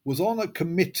Pétain, was on a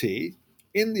committee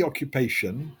in the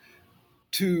occupation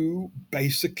to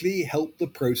basically help the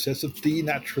process of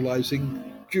denaturalizing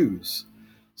Jews.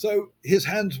 So his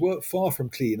hands were far from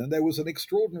clean, and there was an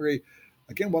extraordinary,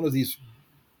 again, one of these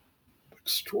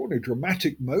extraordinary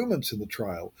dramatic moments in the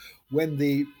trial when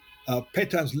the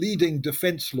Pétain's leading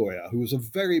defense lawyer, who was a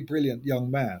very brilliant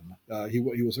young man, he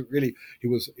was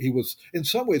in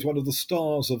some ways one of the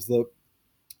stars of the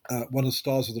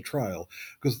trial,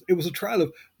 because it was a trial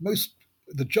of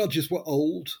the judges were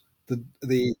old,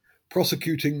 the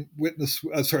prosecuting witness,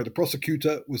 the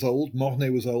prosecutor was old, Mornay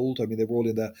was old. I mean, they were all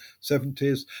in their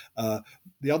 70s.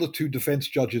 The other two defense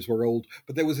judges were old,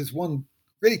 but there was this one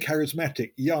really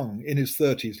charismatic, young, in his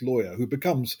 30s lawyer who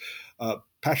becomes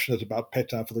passionate about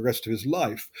Pétain for the rest of his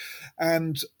life.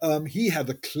 And he had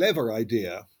the clever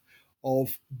idea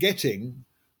of getting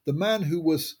the man who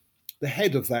was the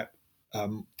head of that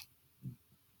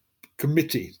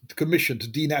commission to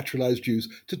denaturalize Jews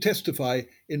to testify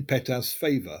in Pétain's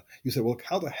favor. You say, well,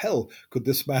 how the hell could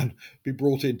this man be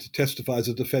brought in to testify as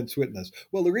a defense witness?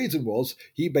 Well, the reason was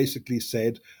he basically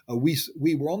said, we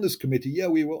were on this committee. Yeah,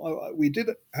 we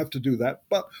did have to do that.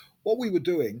 But what we were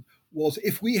doing was,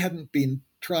 if we hadn't been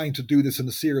trying to do this in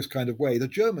a serious kind of way, the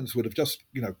Germans would have just,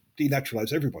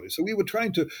 denaturalized everybody. So we were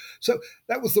trying to, so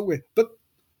that was the way. But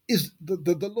is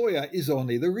the lawyer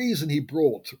Isoni, the reason he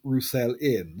brought Roussel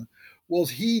in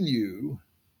was he knew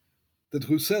that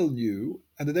Roussel knew,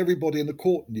 and that everybody in the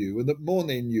court knew, and that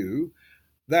Mornay knew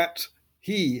that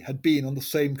he had been on the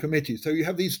same committee. So you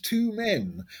have these two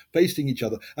men facing each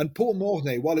other. And poor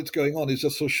Mornay, while it's going on, is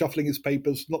just sort of shuffling his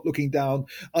papers, not looking down,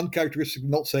 uncharacteristically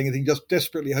not saying anything, just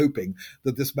desperately hoping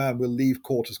that this man will leave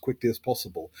court as quickly as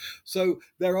possible. So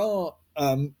there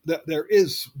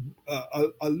is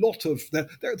a lot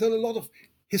of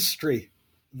history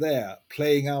there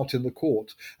playing out in the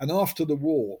court. And after the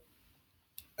war,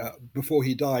 before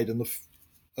he died in the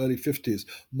early 50s,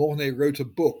 Mornay wrote a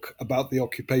book about the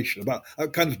occupation, about a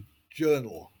kind of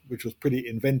journal, which was pretty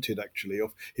invented, actually,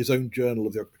 of his own journal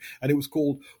of the occupation. And it was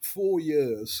called 4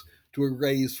 Years to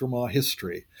Erase from Our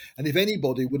History. And if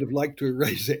anybody would have liked to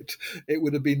erase it, it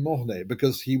would have been Mornay,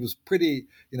 because he was pretty,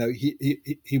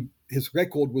 his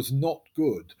record was not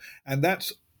good. And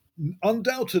that's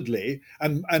undoubtedly,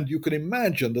 and you can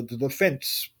imagine that the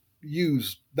defense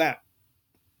used that,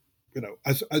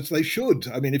 as they should.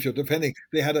 I mean, if you're defending,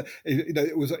 they had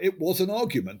it was an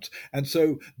argument, and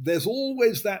so there's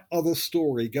always that other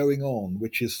story going on,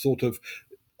 which is sort of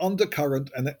undercurrent,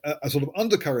 and a sort of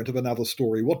undercurrent of another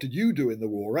story. What did you do in the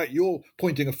war? Right? You're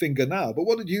pointing a finger now, but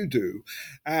what did you do?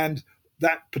 And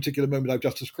that particular moment I've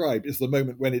just described is the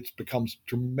moment when it becomes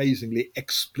amazingly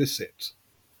explicit.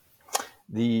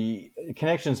 The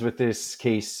connections with this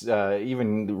case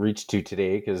even reach to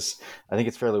today, because I think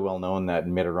it's fairly well known that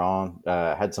Mitterrand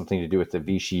had something to do with the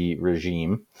Vichy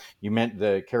regime. You meant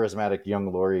the charismatic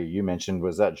young lawyer you mentioned,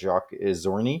 was that Jacques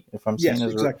Izorni, if I'm saying yes,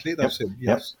 his exactly. That's him. Yes.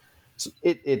 Yep. So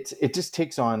it just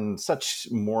takes on such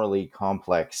morally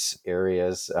complex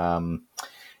areas.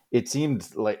 It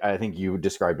seemed like, I think you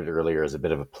described it earlier as a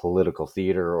bit of a political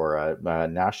theater, or a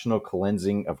national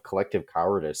cleansing of collective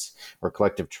cowardice or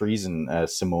collective treason,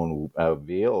 as Simone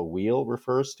Weil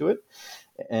refers to it.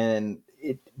 And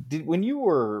when you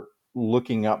were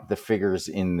looking up the figures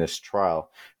in this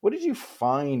trial, what did you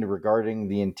find regarding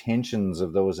the intentions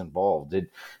of those involved?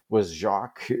 Was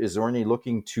Jacques Izorni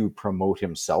looking to promote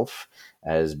himself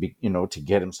as, to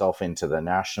get himself into the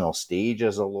national stage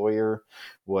as a lawyer?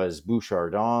 Was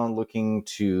Bouchardon looking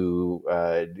to,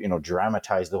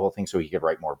 dramatize the whole thing so he could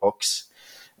write more books?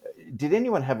 Did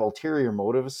anyone have ulterior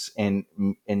motives? And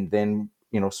then,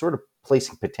 sort of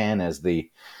placing Pétain as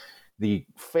the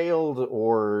failed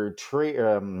or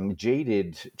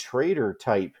jaded traitor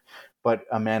type, but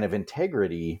a man of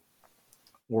integrity?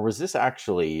 Or was this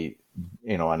actually,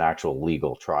 an actual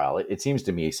legal trial? It seems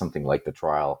to me something like the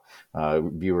trial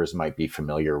viewers might be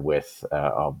familiar with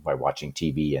by watching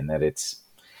TV, and that it's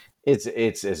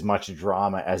as much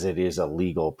drama as it is a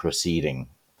legal proceeding.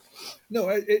 No,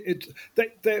 I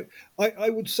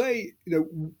would say,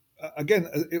 again,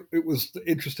 it was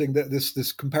interesting that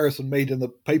this comparison made in the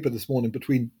paper this morning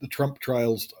between the Trump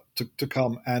trials to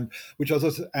come, and which as I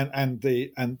said, and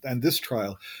this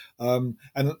trial, and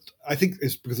I think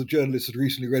it's because a journalist had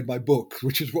recently read my book,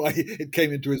 which is why it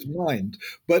came into his mind.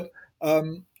 But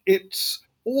it's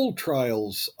all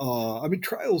trials are. I mean,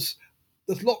 trials.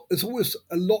 There's always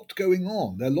a lot going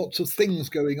on. There are lots of things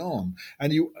going on,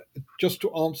 and you just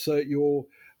to answer your,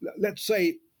 let's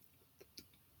say,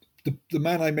 the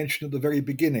man I mentioned at the very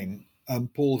beginning,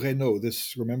 Paul Reynaud.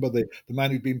 This, remember, the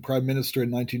man who'd been prime minister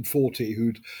in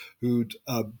 1940, who'd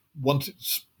wanted,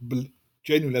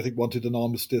 genuinely, I think, wanted an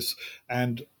armistice,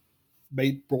 and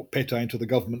brought Pétain into the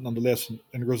government nonetheless,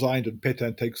 and resigned, and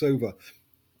Pétain takes over.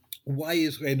 Why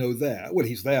is Reynaud there? Well,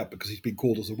 he's there because he's been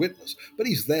called as a witness, but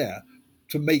he's there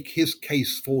to make his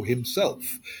case for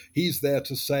himself. He's there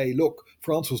to say, look,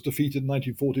 France was defeated in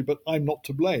 1940, but I'm not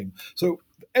to blame. So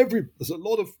there's a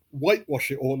lot of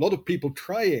whitewashing, or a lot of people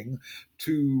trying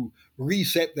to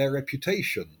reset their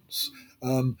reputations.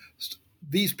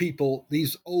 These people,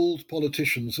 these old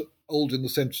politicians, old in the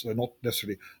sense they're not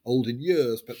necessarily old in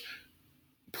years, but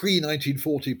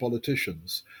pre-1940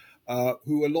 politicians,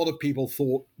 who a lot of people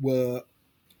thought were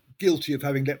guilty of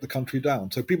having let the country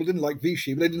down. So people didn't like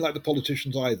Vichy, but they didn't like the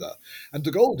politicians either. And de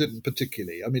Gaulle didn't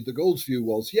particularly. I mean, de Gaulle's view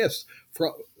was, yes,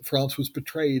 France was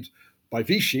betrayed by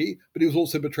Vichy, but he was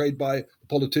also betrayed by the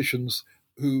politicians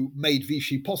who made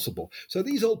Vichy possible. So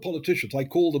these old politicians, I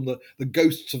call them the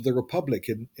ghosts of the Republic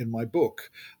in my book.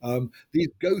 These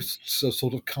ghosts are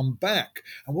sort of come back.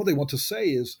 And what they want to say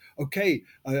is, okay,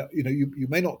 you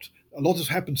may not, a lot has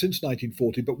happened since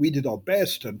 1940, but we did our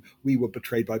best and we were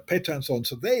betrayed by Pétain and so on.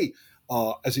 So they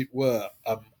are, as it were,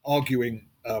 arguing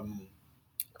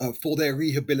for their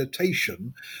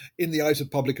rehabilitation in the eyes of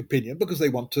public opinion, because they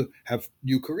want to have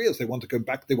new careers. They want to go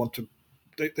back. They want to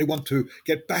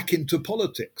get back into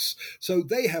politics. So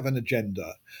they have an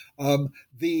agenda.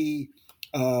 Pétain's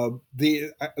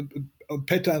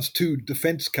two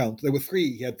defense counsel, there were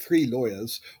three. He had three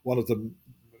lawyers. One of them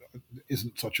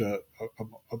isn't such a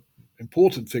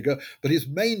important figure, but his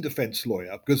main defense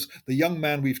lawyer, because the young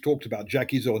man we've talked about,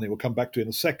 Jacques Izorni, we'll come back to in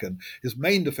a second, his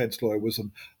main defense lawyer was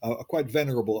a quite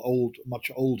venerable, much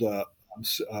older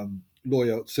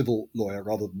lawyer, civil lawyer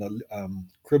rather than a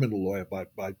criminal lawyer by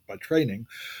training.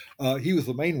 He was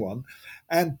the main one,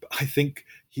 and I think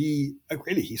he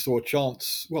saw a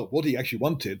chance. Well, what he actually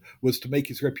wanted was to make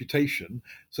his reputation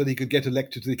so that he could get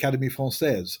elected to the Académie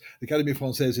Française. The Académie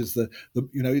Française is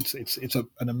it's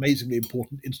an amazingly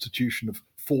important institution of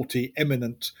 40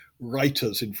 eminent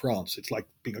writers in France. It's like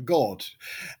being a god,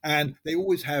 and they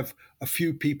always have a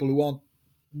few people who aren't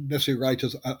necessarily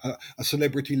writers, a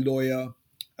celebrity lawyer,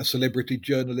 a celebrity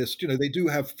journalist. They do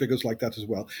have figures like that as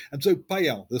well. And so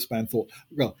Pétain, this man, thought,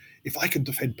 well, if I can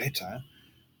defend Pétain,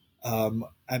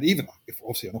 and even if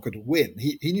obviously I'm not going to win,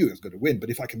 he knew he was going to win, but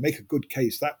if I can make a good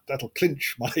case, that'll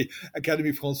clinch my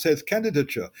Académie Française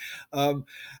candidature. And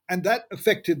that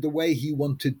affected the way he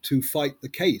wanted to fight the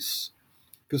case,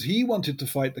 because he wanted to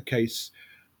fight the case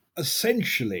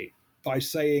essentially by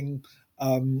saying,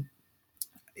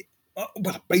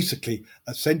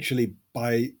 essentially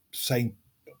by saying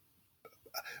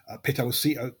Pétain was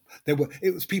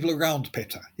it was people around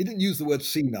Pétain. He didn't use the word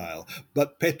senile,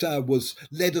 but Pétain was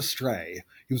led astray.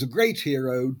 He was a great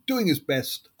hero, doing his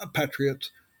best, a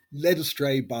patriot, led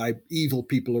astray by evil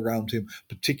people around him,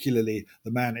 particularly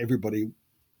the man everybody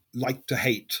liked to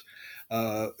hate,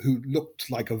 who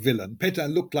looked like a villain.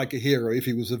 Pétain looked like a hero if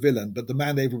he was a villain, but the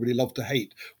man everybody loved to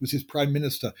hate was his prime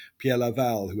minister, Pierre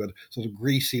Laval, who had a sort of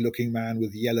greasy-looking man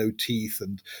with yellow teeth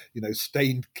and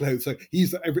stained clothes. So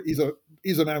he's a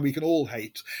man we can all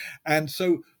hate. And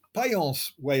so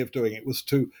Pétain's way of doing it was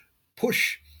to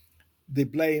push the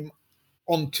blame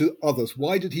onto others.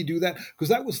 Why did he do that? Because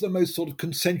that was the most sort of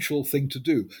consensual thing to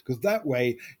do, because that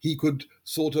way he could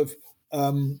sort of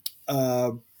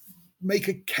make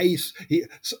a case.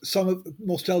 Some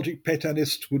nostalgic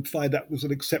Pétainists would find that was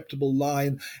an acceptable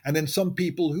line, and then some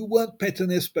people who weren't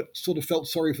Pétainists but sort of felt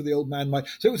sorry for the old man might.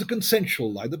 So it was a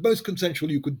consensual line, the most consensual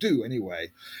you could do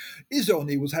anyway.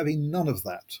 Izorni was having none of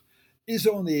that.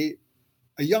 Izorni,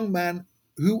 a young man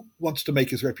who wants to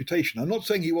make his reputation. I'm not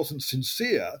saying he wasn't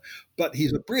sincere, but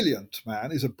he's a brilliant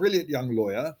man. He's a brilliant young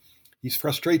lawyer. He's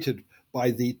frustrated by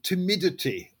the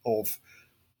timidity of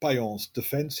Pétain's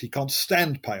defense. He can't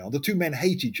stand Pétain. The two men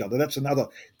hate each other. That's another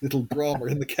little drama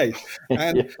in the case.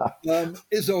 And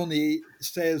Izorni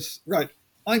says, right,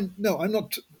 we're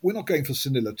not going for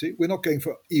senility. We're not going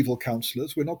for evil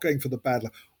counselors. We're not going for the bad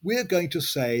luck. We're going to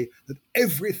say that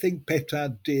everything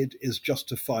Pétain did is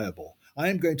justifiable. I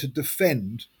am going to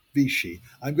defend Vichy.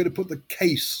 I'm going to put the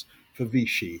case for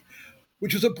Vichy.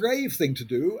 which is a brave thing to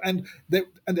do. And there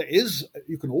is,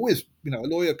 you can always, a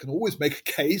lawyer can always make a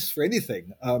case for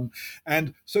anything.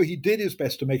 And so he did his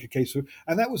best to make a case for,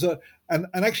 and that was and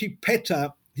actually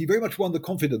Pétain, he very much won the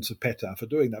confidence of Pétain for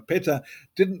doing that. Pétain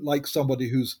didn't like somebody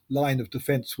whose line of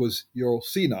defense was you're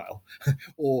senile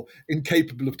or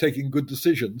incapable of taking good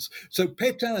decisions. So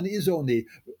Pétain and Izorni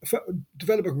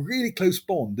develop a really close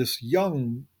bond, this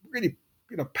young, really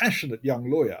passionate young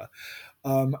lawyer,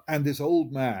 and this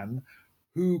old man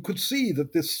who could see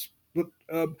that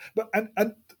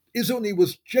and Izorni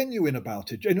was genuine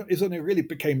about it. Izorni really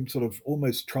became sort of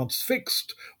almost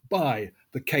transfixed by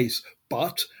the case,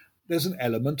 but there's an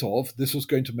element of this was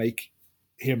going to make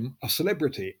him a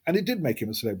celebrity, and it did make him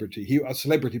a celebrity. A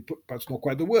celebrity, perhaps not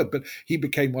quite the word, but he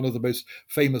became one of the most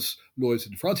famous lawyers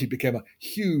in France. He became a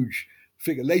huge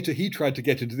figure. Later, he tried to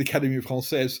get into the Académie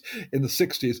Française in the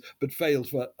 60s, but failed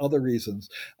for other reasons.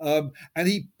 And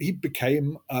he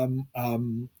became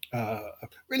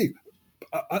really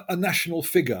a national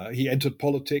figure. He entered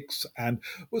politics and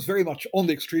was very much on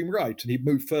the extreme right, and he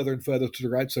moved further and further to the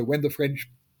right. So when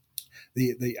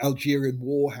the Algerian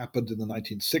War happened in the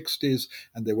 1960s,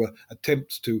 and there were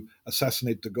attempts to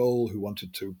assassinate de Gaulle, who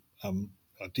wanted to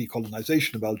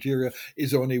decolonization of Algeria,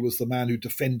 Izorni was the man who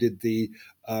defended the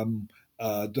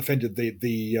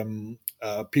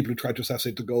people who tried to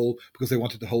assassinate de Gaulle because they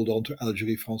wanted to hold on to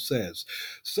Algérie Française.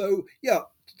 So, yeah,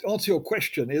 to answer your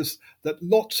question is that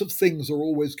lots of things are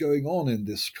always going on in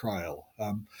this trial.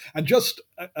 And just,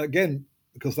 again,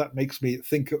 because that makes me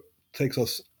think, takes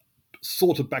us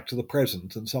sort of back to the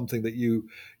present, and something that you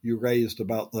raised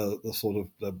about the sort of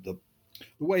the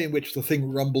way in which the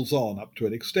thing rumbles on up to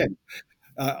an extent.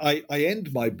 I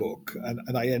end my book,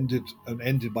 and I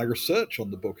ended my research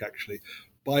on the book actually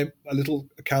by a little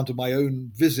account of my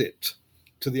own visit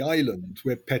to the island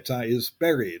where Pétain is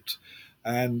buried,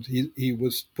 and he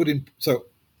was put in. So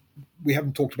we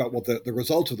haven't talked about what the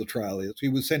result of the trial is. He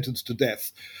was sentenced to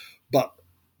death, but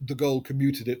de Gaulle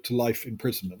commuted it to life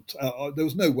imprisonment. There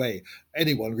was no way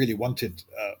anyone really wanted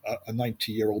a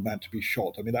 90-year-old man to be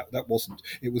shot. I mean, that wasn't,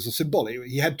 it was a symbolic.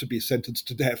 He had to be sentenced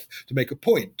to death to make a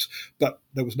point, but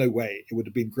there was no way. It would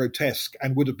have been grotesque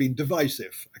and would have been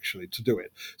divisive, actually, to do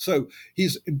it. So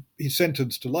he's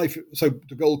sentenced to life. So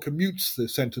de Gaulle commutes the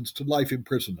sentence to life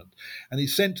imprisonment, and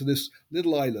he's sent to this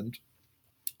little island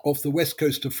off the west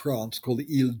coast of France called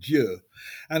the Ile Dieu.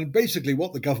 And basically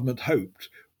what the government hoped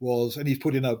was, and he's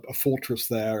put in a fortress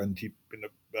there, and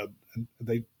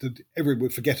everyone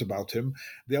would forget about him.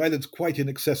 The island's quite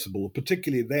inaccessible,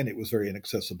 particularly then it was very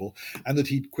inaccessible, and that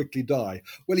he'd quickly die.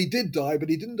 Well, he did die, but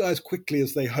he didn't die as quickly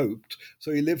as they hoped.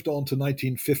 So he lived on to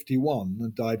 1951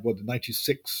 and died,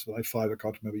 96, 95, I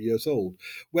can't remember, years old,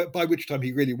 by which time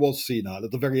he really was senile.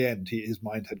 At the very end, his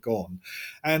mind had gone.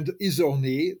 And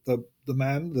Izorni, the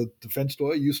man, the defense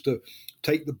lawyer, used to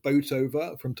take the boat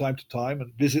over from time to time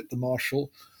and visit the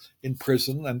Marshal in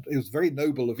prison. And it was very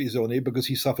noble of Izorni because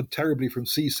he suffered terribly from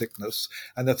seasickness,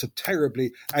 and that's a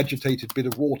terribly agitated bit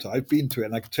of water. I've been to it,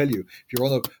 and I can tell you, if you're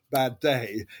on a bad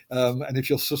day and if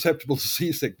you're susceptible to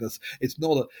seasickness, it's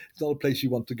not a place you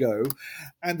want to go.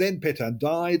 And then Pétain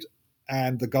died,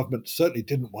 and the government certainly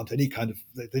didn't want any kind of,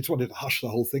 they just wanted to hush the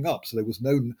whole thing up. So there was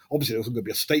obviously there wasn't going to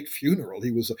be a state funeral.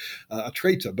 He was a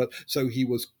traitor, but so he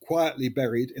was quietly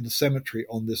buried in a cemetery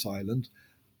on this island.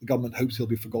 The government hopes he'll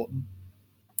be forgotten.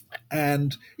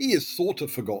 And he is sort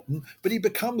of forgotten, but he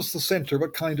becomes the center of a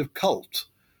kind of cult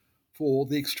for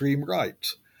the extreme right.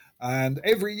 And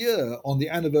every year on the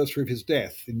anniversary of his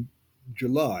death in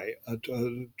July,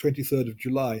 23rd of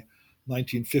July,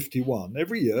 1951,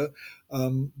 every year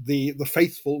the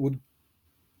faithful would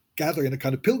gather in a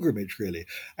kind of pilgrimage, really.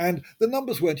 And the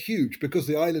numbers weren't huge because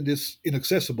the island is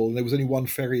inaccessible and there was only one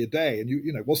ferry a day, and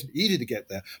it wasn't easy to get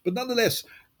there. But nonetheless,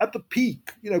 at the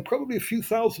peak, probably a few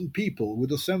thousand people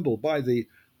would assemble by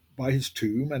his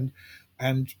tomb,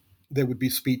 and there would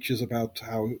be speeches about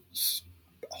how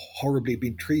horribly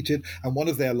been treated. And one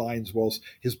of their lines was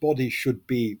his body should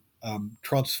be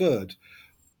transferred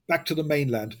back to the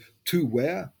mainland. To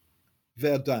where?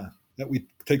 Verdun. That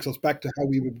takes us back to how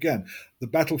we began. The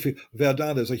battlefield,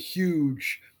 Verdun, there's a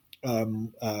huge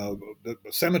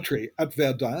cemetery at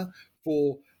Verdun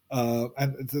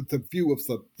and the view of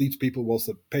these people was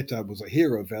that Pétain was a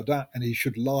hero of Verdun and he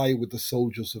should lie with the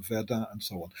soldiers of Verdun and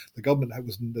so on. The government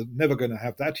was never going to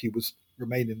have that. He was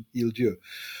remain in Ile Dieu.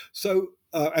 So,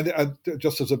 and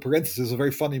just as a parenthesis, a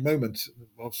very funny moment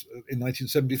was in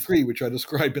 1973, which I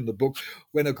describe in the book,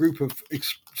 when a group of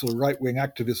sort of right-wing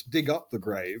activists dig up the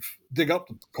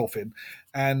coffin,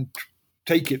 and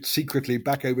take it secretly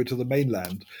back over to the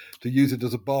mainland to use it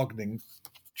as a bargaining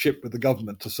chip with the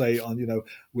government to say,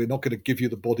 we're not going to give you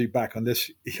the body back unless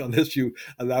you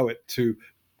allow it to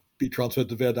be transferred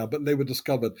to Verdun. But they were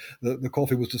discovered. The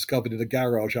coffin was discovered in a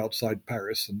garage outside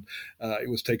Paris, and it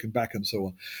was taken back and so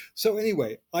on. So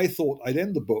anyway, I thought I'd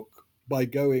end the book by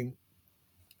going.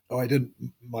 I did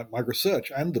my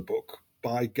research and the book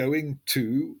by going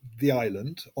to the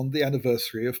island on the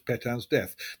anniversary of Pétain's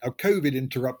death. Now, COVID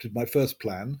interrupted my first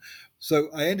plan, so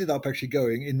I ended up actually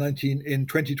going in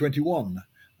 2021.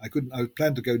 I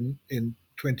planned to go in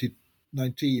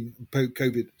 2019,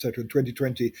 COVID, etc. In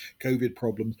 2020, COVID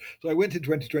problems. So I went in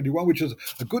 2021, which is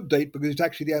a good date because it's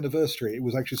actually the anniversary. It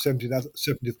was actually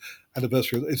 70th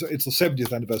anniversary. It's the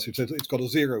 70th anniversary, so it's got a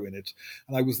 0 in it.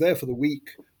 And I was there for the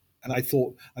week. And I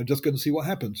thought, I'm just going to see what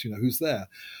happens, who's there.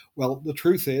 Well, the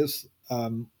truth is,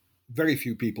 very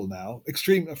few people now,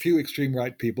 a few extreme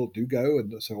right people do go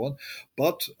and so on.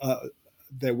 But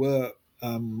there were,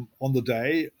 on the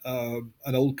day,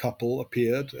 an old couple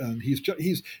appeared, and his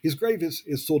grave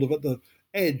is sort of at the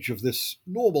edge of this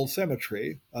normal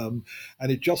cemetery. And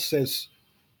it just says,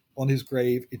 on his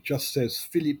grave, it just says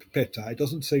Philippe Pétain. It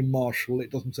doesn't say Marshal,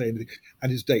 it doesn't say anything,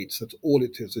 and his dates. That's all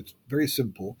it is. It's very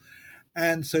simple.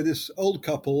 And so this old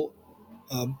couple,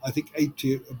 I think a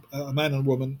man and a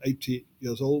woman, 80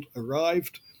 years old,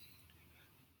 arrived.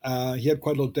 He had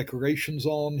quite a lot of decorations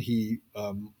on.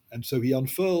 And so he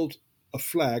unfurled a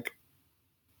flag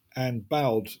and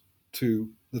bowed to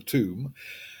the tomb.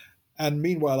 And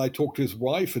meanwhile, I talked to his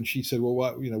wife, and she said, "Well,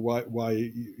 why are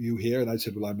you here?" And I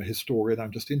said, "Well, I'm a historian.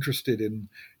 I'm just interested in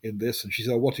this." And she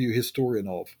said, "What are you a historian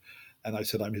of?" And I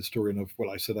said, I'm a historian of,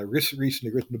 I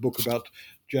recently written a book about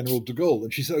General de Gaulle.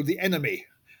 And she said, "Oh, the enemy."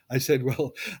 I said,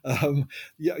 "Well,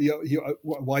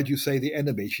 why do you say the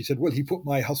enemy?" She said, "Well, he put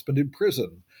my husband in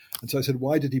prison." And so I said,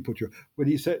 "Why did he put you?" When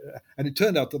he said, and it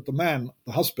turned out that the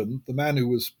husband, the man who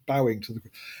was bowing to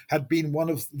had been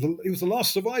he was the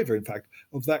last survivor, in fact,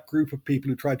 of that group of people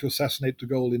who tried to assassinate de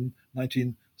Gaulle in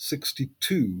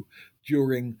 1962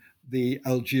 during the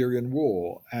Algerian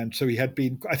War. And so he had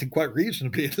been, I think quite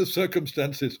reasonably in the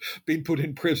circumstances, been put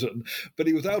in prison. But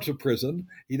he was out of prison.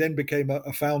 He then became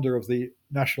a founder of the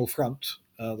National Front,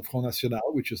 the Front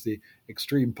National, which is the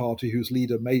extreme party whose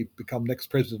leader may become next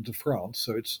president of France.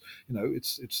 So it's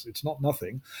not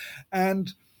nothing.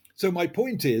 And so my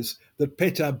point is that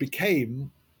Pétain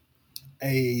became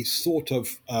a sort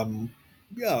of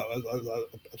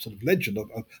a sort of legend,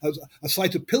 a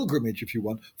site of pilgrimage, if you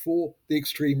want, for the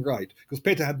extreme right. Because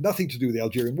Pétain had nothing to do with the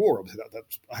Algerian War. Obviously, that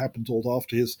happened all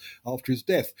after his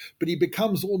death. But he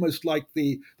becomes almost like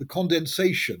the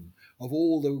condensation of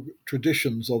all the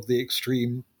traditions of the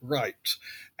extreme right.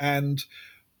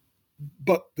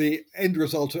 But the end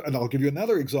result, and I'll give you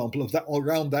another example of that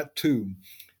around that tomb.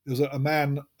 There's a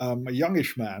man, a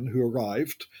youngish man, who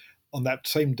arrived on that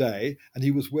same day, and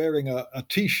he was wearing a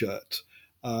T-shirt.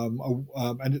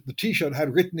 And the T-shirt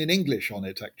had written in English on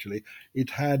it. Actually,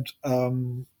 it had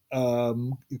cool.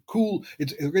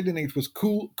 It's written in English was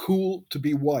cool to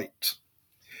be white.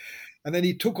 And then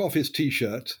he took off his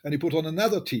T-shirt and he put on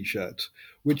another T-shirt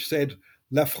which said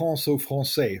 "La France aux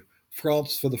Français,"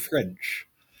 France for the French.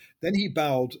 Then he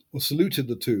bowed or saluted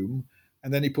the tomb,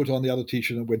 and then he put on the other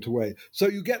T-shirt and went away. So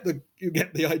you get the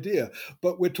idea.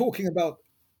 But we're talking about.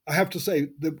 I have to say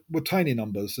there were tiny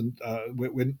numbers, and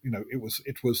when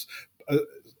it was.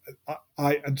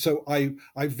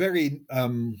 I very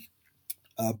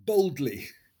boldly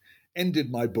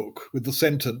ended my book with the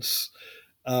sentence.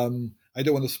 I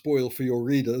don't want to spoil for your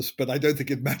readers, but I don't think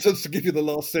it matters to give you the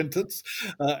last sentence.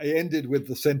 I ended with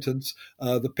the sentence,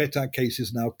 "The Pétain case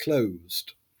is now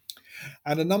closed."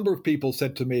 And a number of people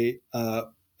said to me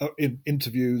in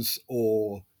interviews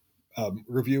or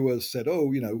reviewers said,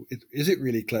 "Oh, is it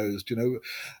really closed?"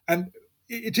 And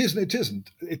it isn't. It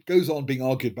isn't. It goes on being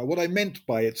argued about. What I meant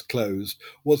by it's closed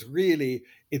was really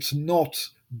it's not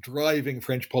driving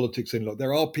French politics any longer.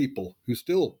 There are people who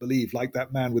still believe, like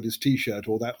that man with his T-shirt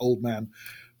or that old man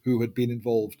who had been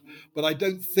involved. But I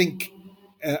don't think.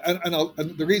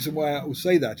 And the reason why I will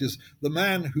say that is the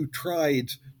man who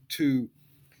tried to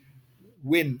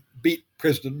beat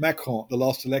President Macron at the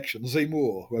last election,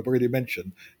 Zemmour, who I've already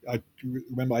mentioned. I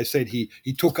remember I said he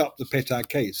took up the Pétain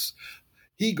case.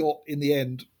 He got, in the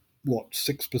end,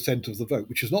 6% of the vote,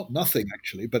 which is not nothing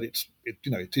actually, but it's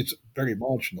very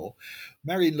marginal.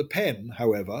 Marine Le Pen,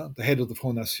 however, the head of the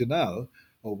Front National,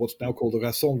 or what's now called the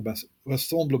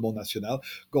Rassemblement National,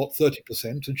 got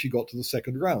 30%, and she got to the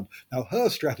second round. Now her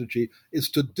strategy is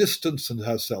to distance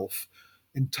herself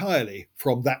entirely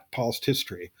from that past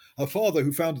history. Her father,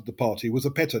 who founded the party, was a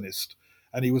Pétainist,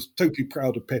 and he was totally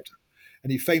proud of Pétain.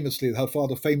 And her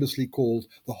father famously called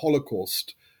the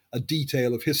Holocaust a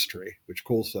detail of history, which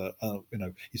calls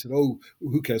he said, oh,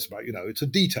 who cares about, it's a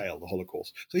detail, the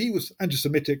Holocaust. So he was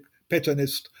anti-Semitic,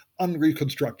 Pétainist,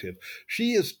 unreconstructive.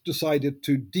 She has decided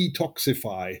to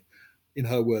detoxify, in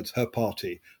her words, her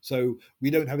party. So we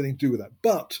don't have anything to do with that.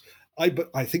 But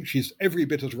I think she's every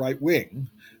bit as right-wing,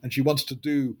 and she wants to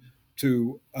do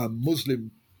to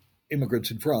Muslim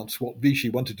immigrants in France what Vichy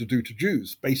wanted to do to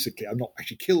Jews, basically. I'm not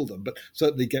actually kill them, but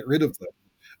certainly get rid of them,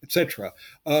 etc.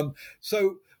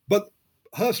 But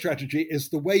her strategy is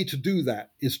the way to do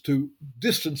that is to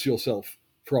distance yourself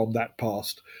from that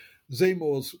past.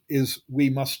 Zemmour's is we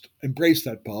must embrace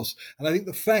that past. And I think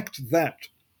the fact that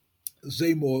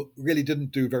Zemmour really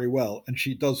didn't do very well, and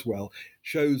she does well,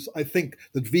 shows, I think,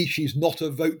 that Vichy's not a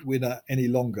vote winner any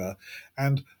longer.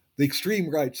 And the extreme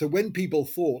right, so when people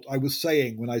thought I was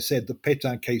saying, when I said the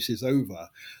Pétain case is over,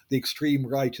 the extreme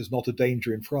right is not a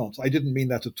danger in France, I didn't mean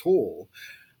that at all.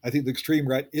 I think the extreme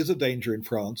right is a danger in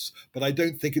France, but I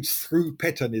don't think it's through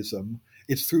Pétainism.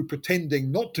 It's through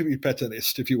pretending not to be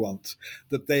Pétainist, if you want,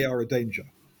 that they are a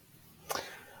danger.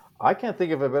 I can't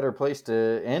think of a better place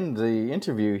to end the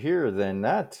interview here than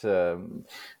that,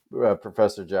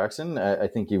 Professor Jackson. I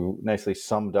think you nicely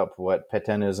summed up what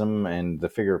Pétainism and the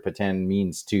figure of Pétain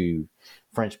means to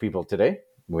French people today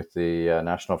with the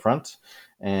National Front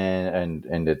and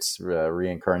its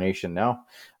reincarnation now.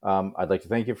 I'd like to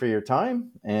thank you for your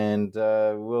time, and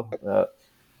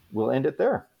we'll end it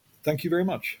there. Thank you very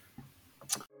much.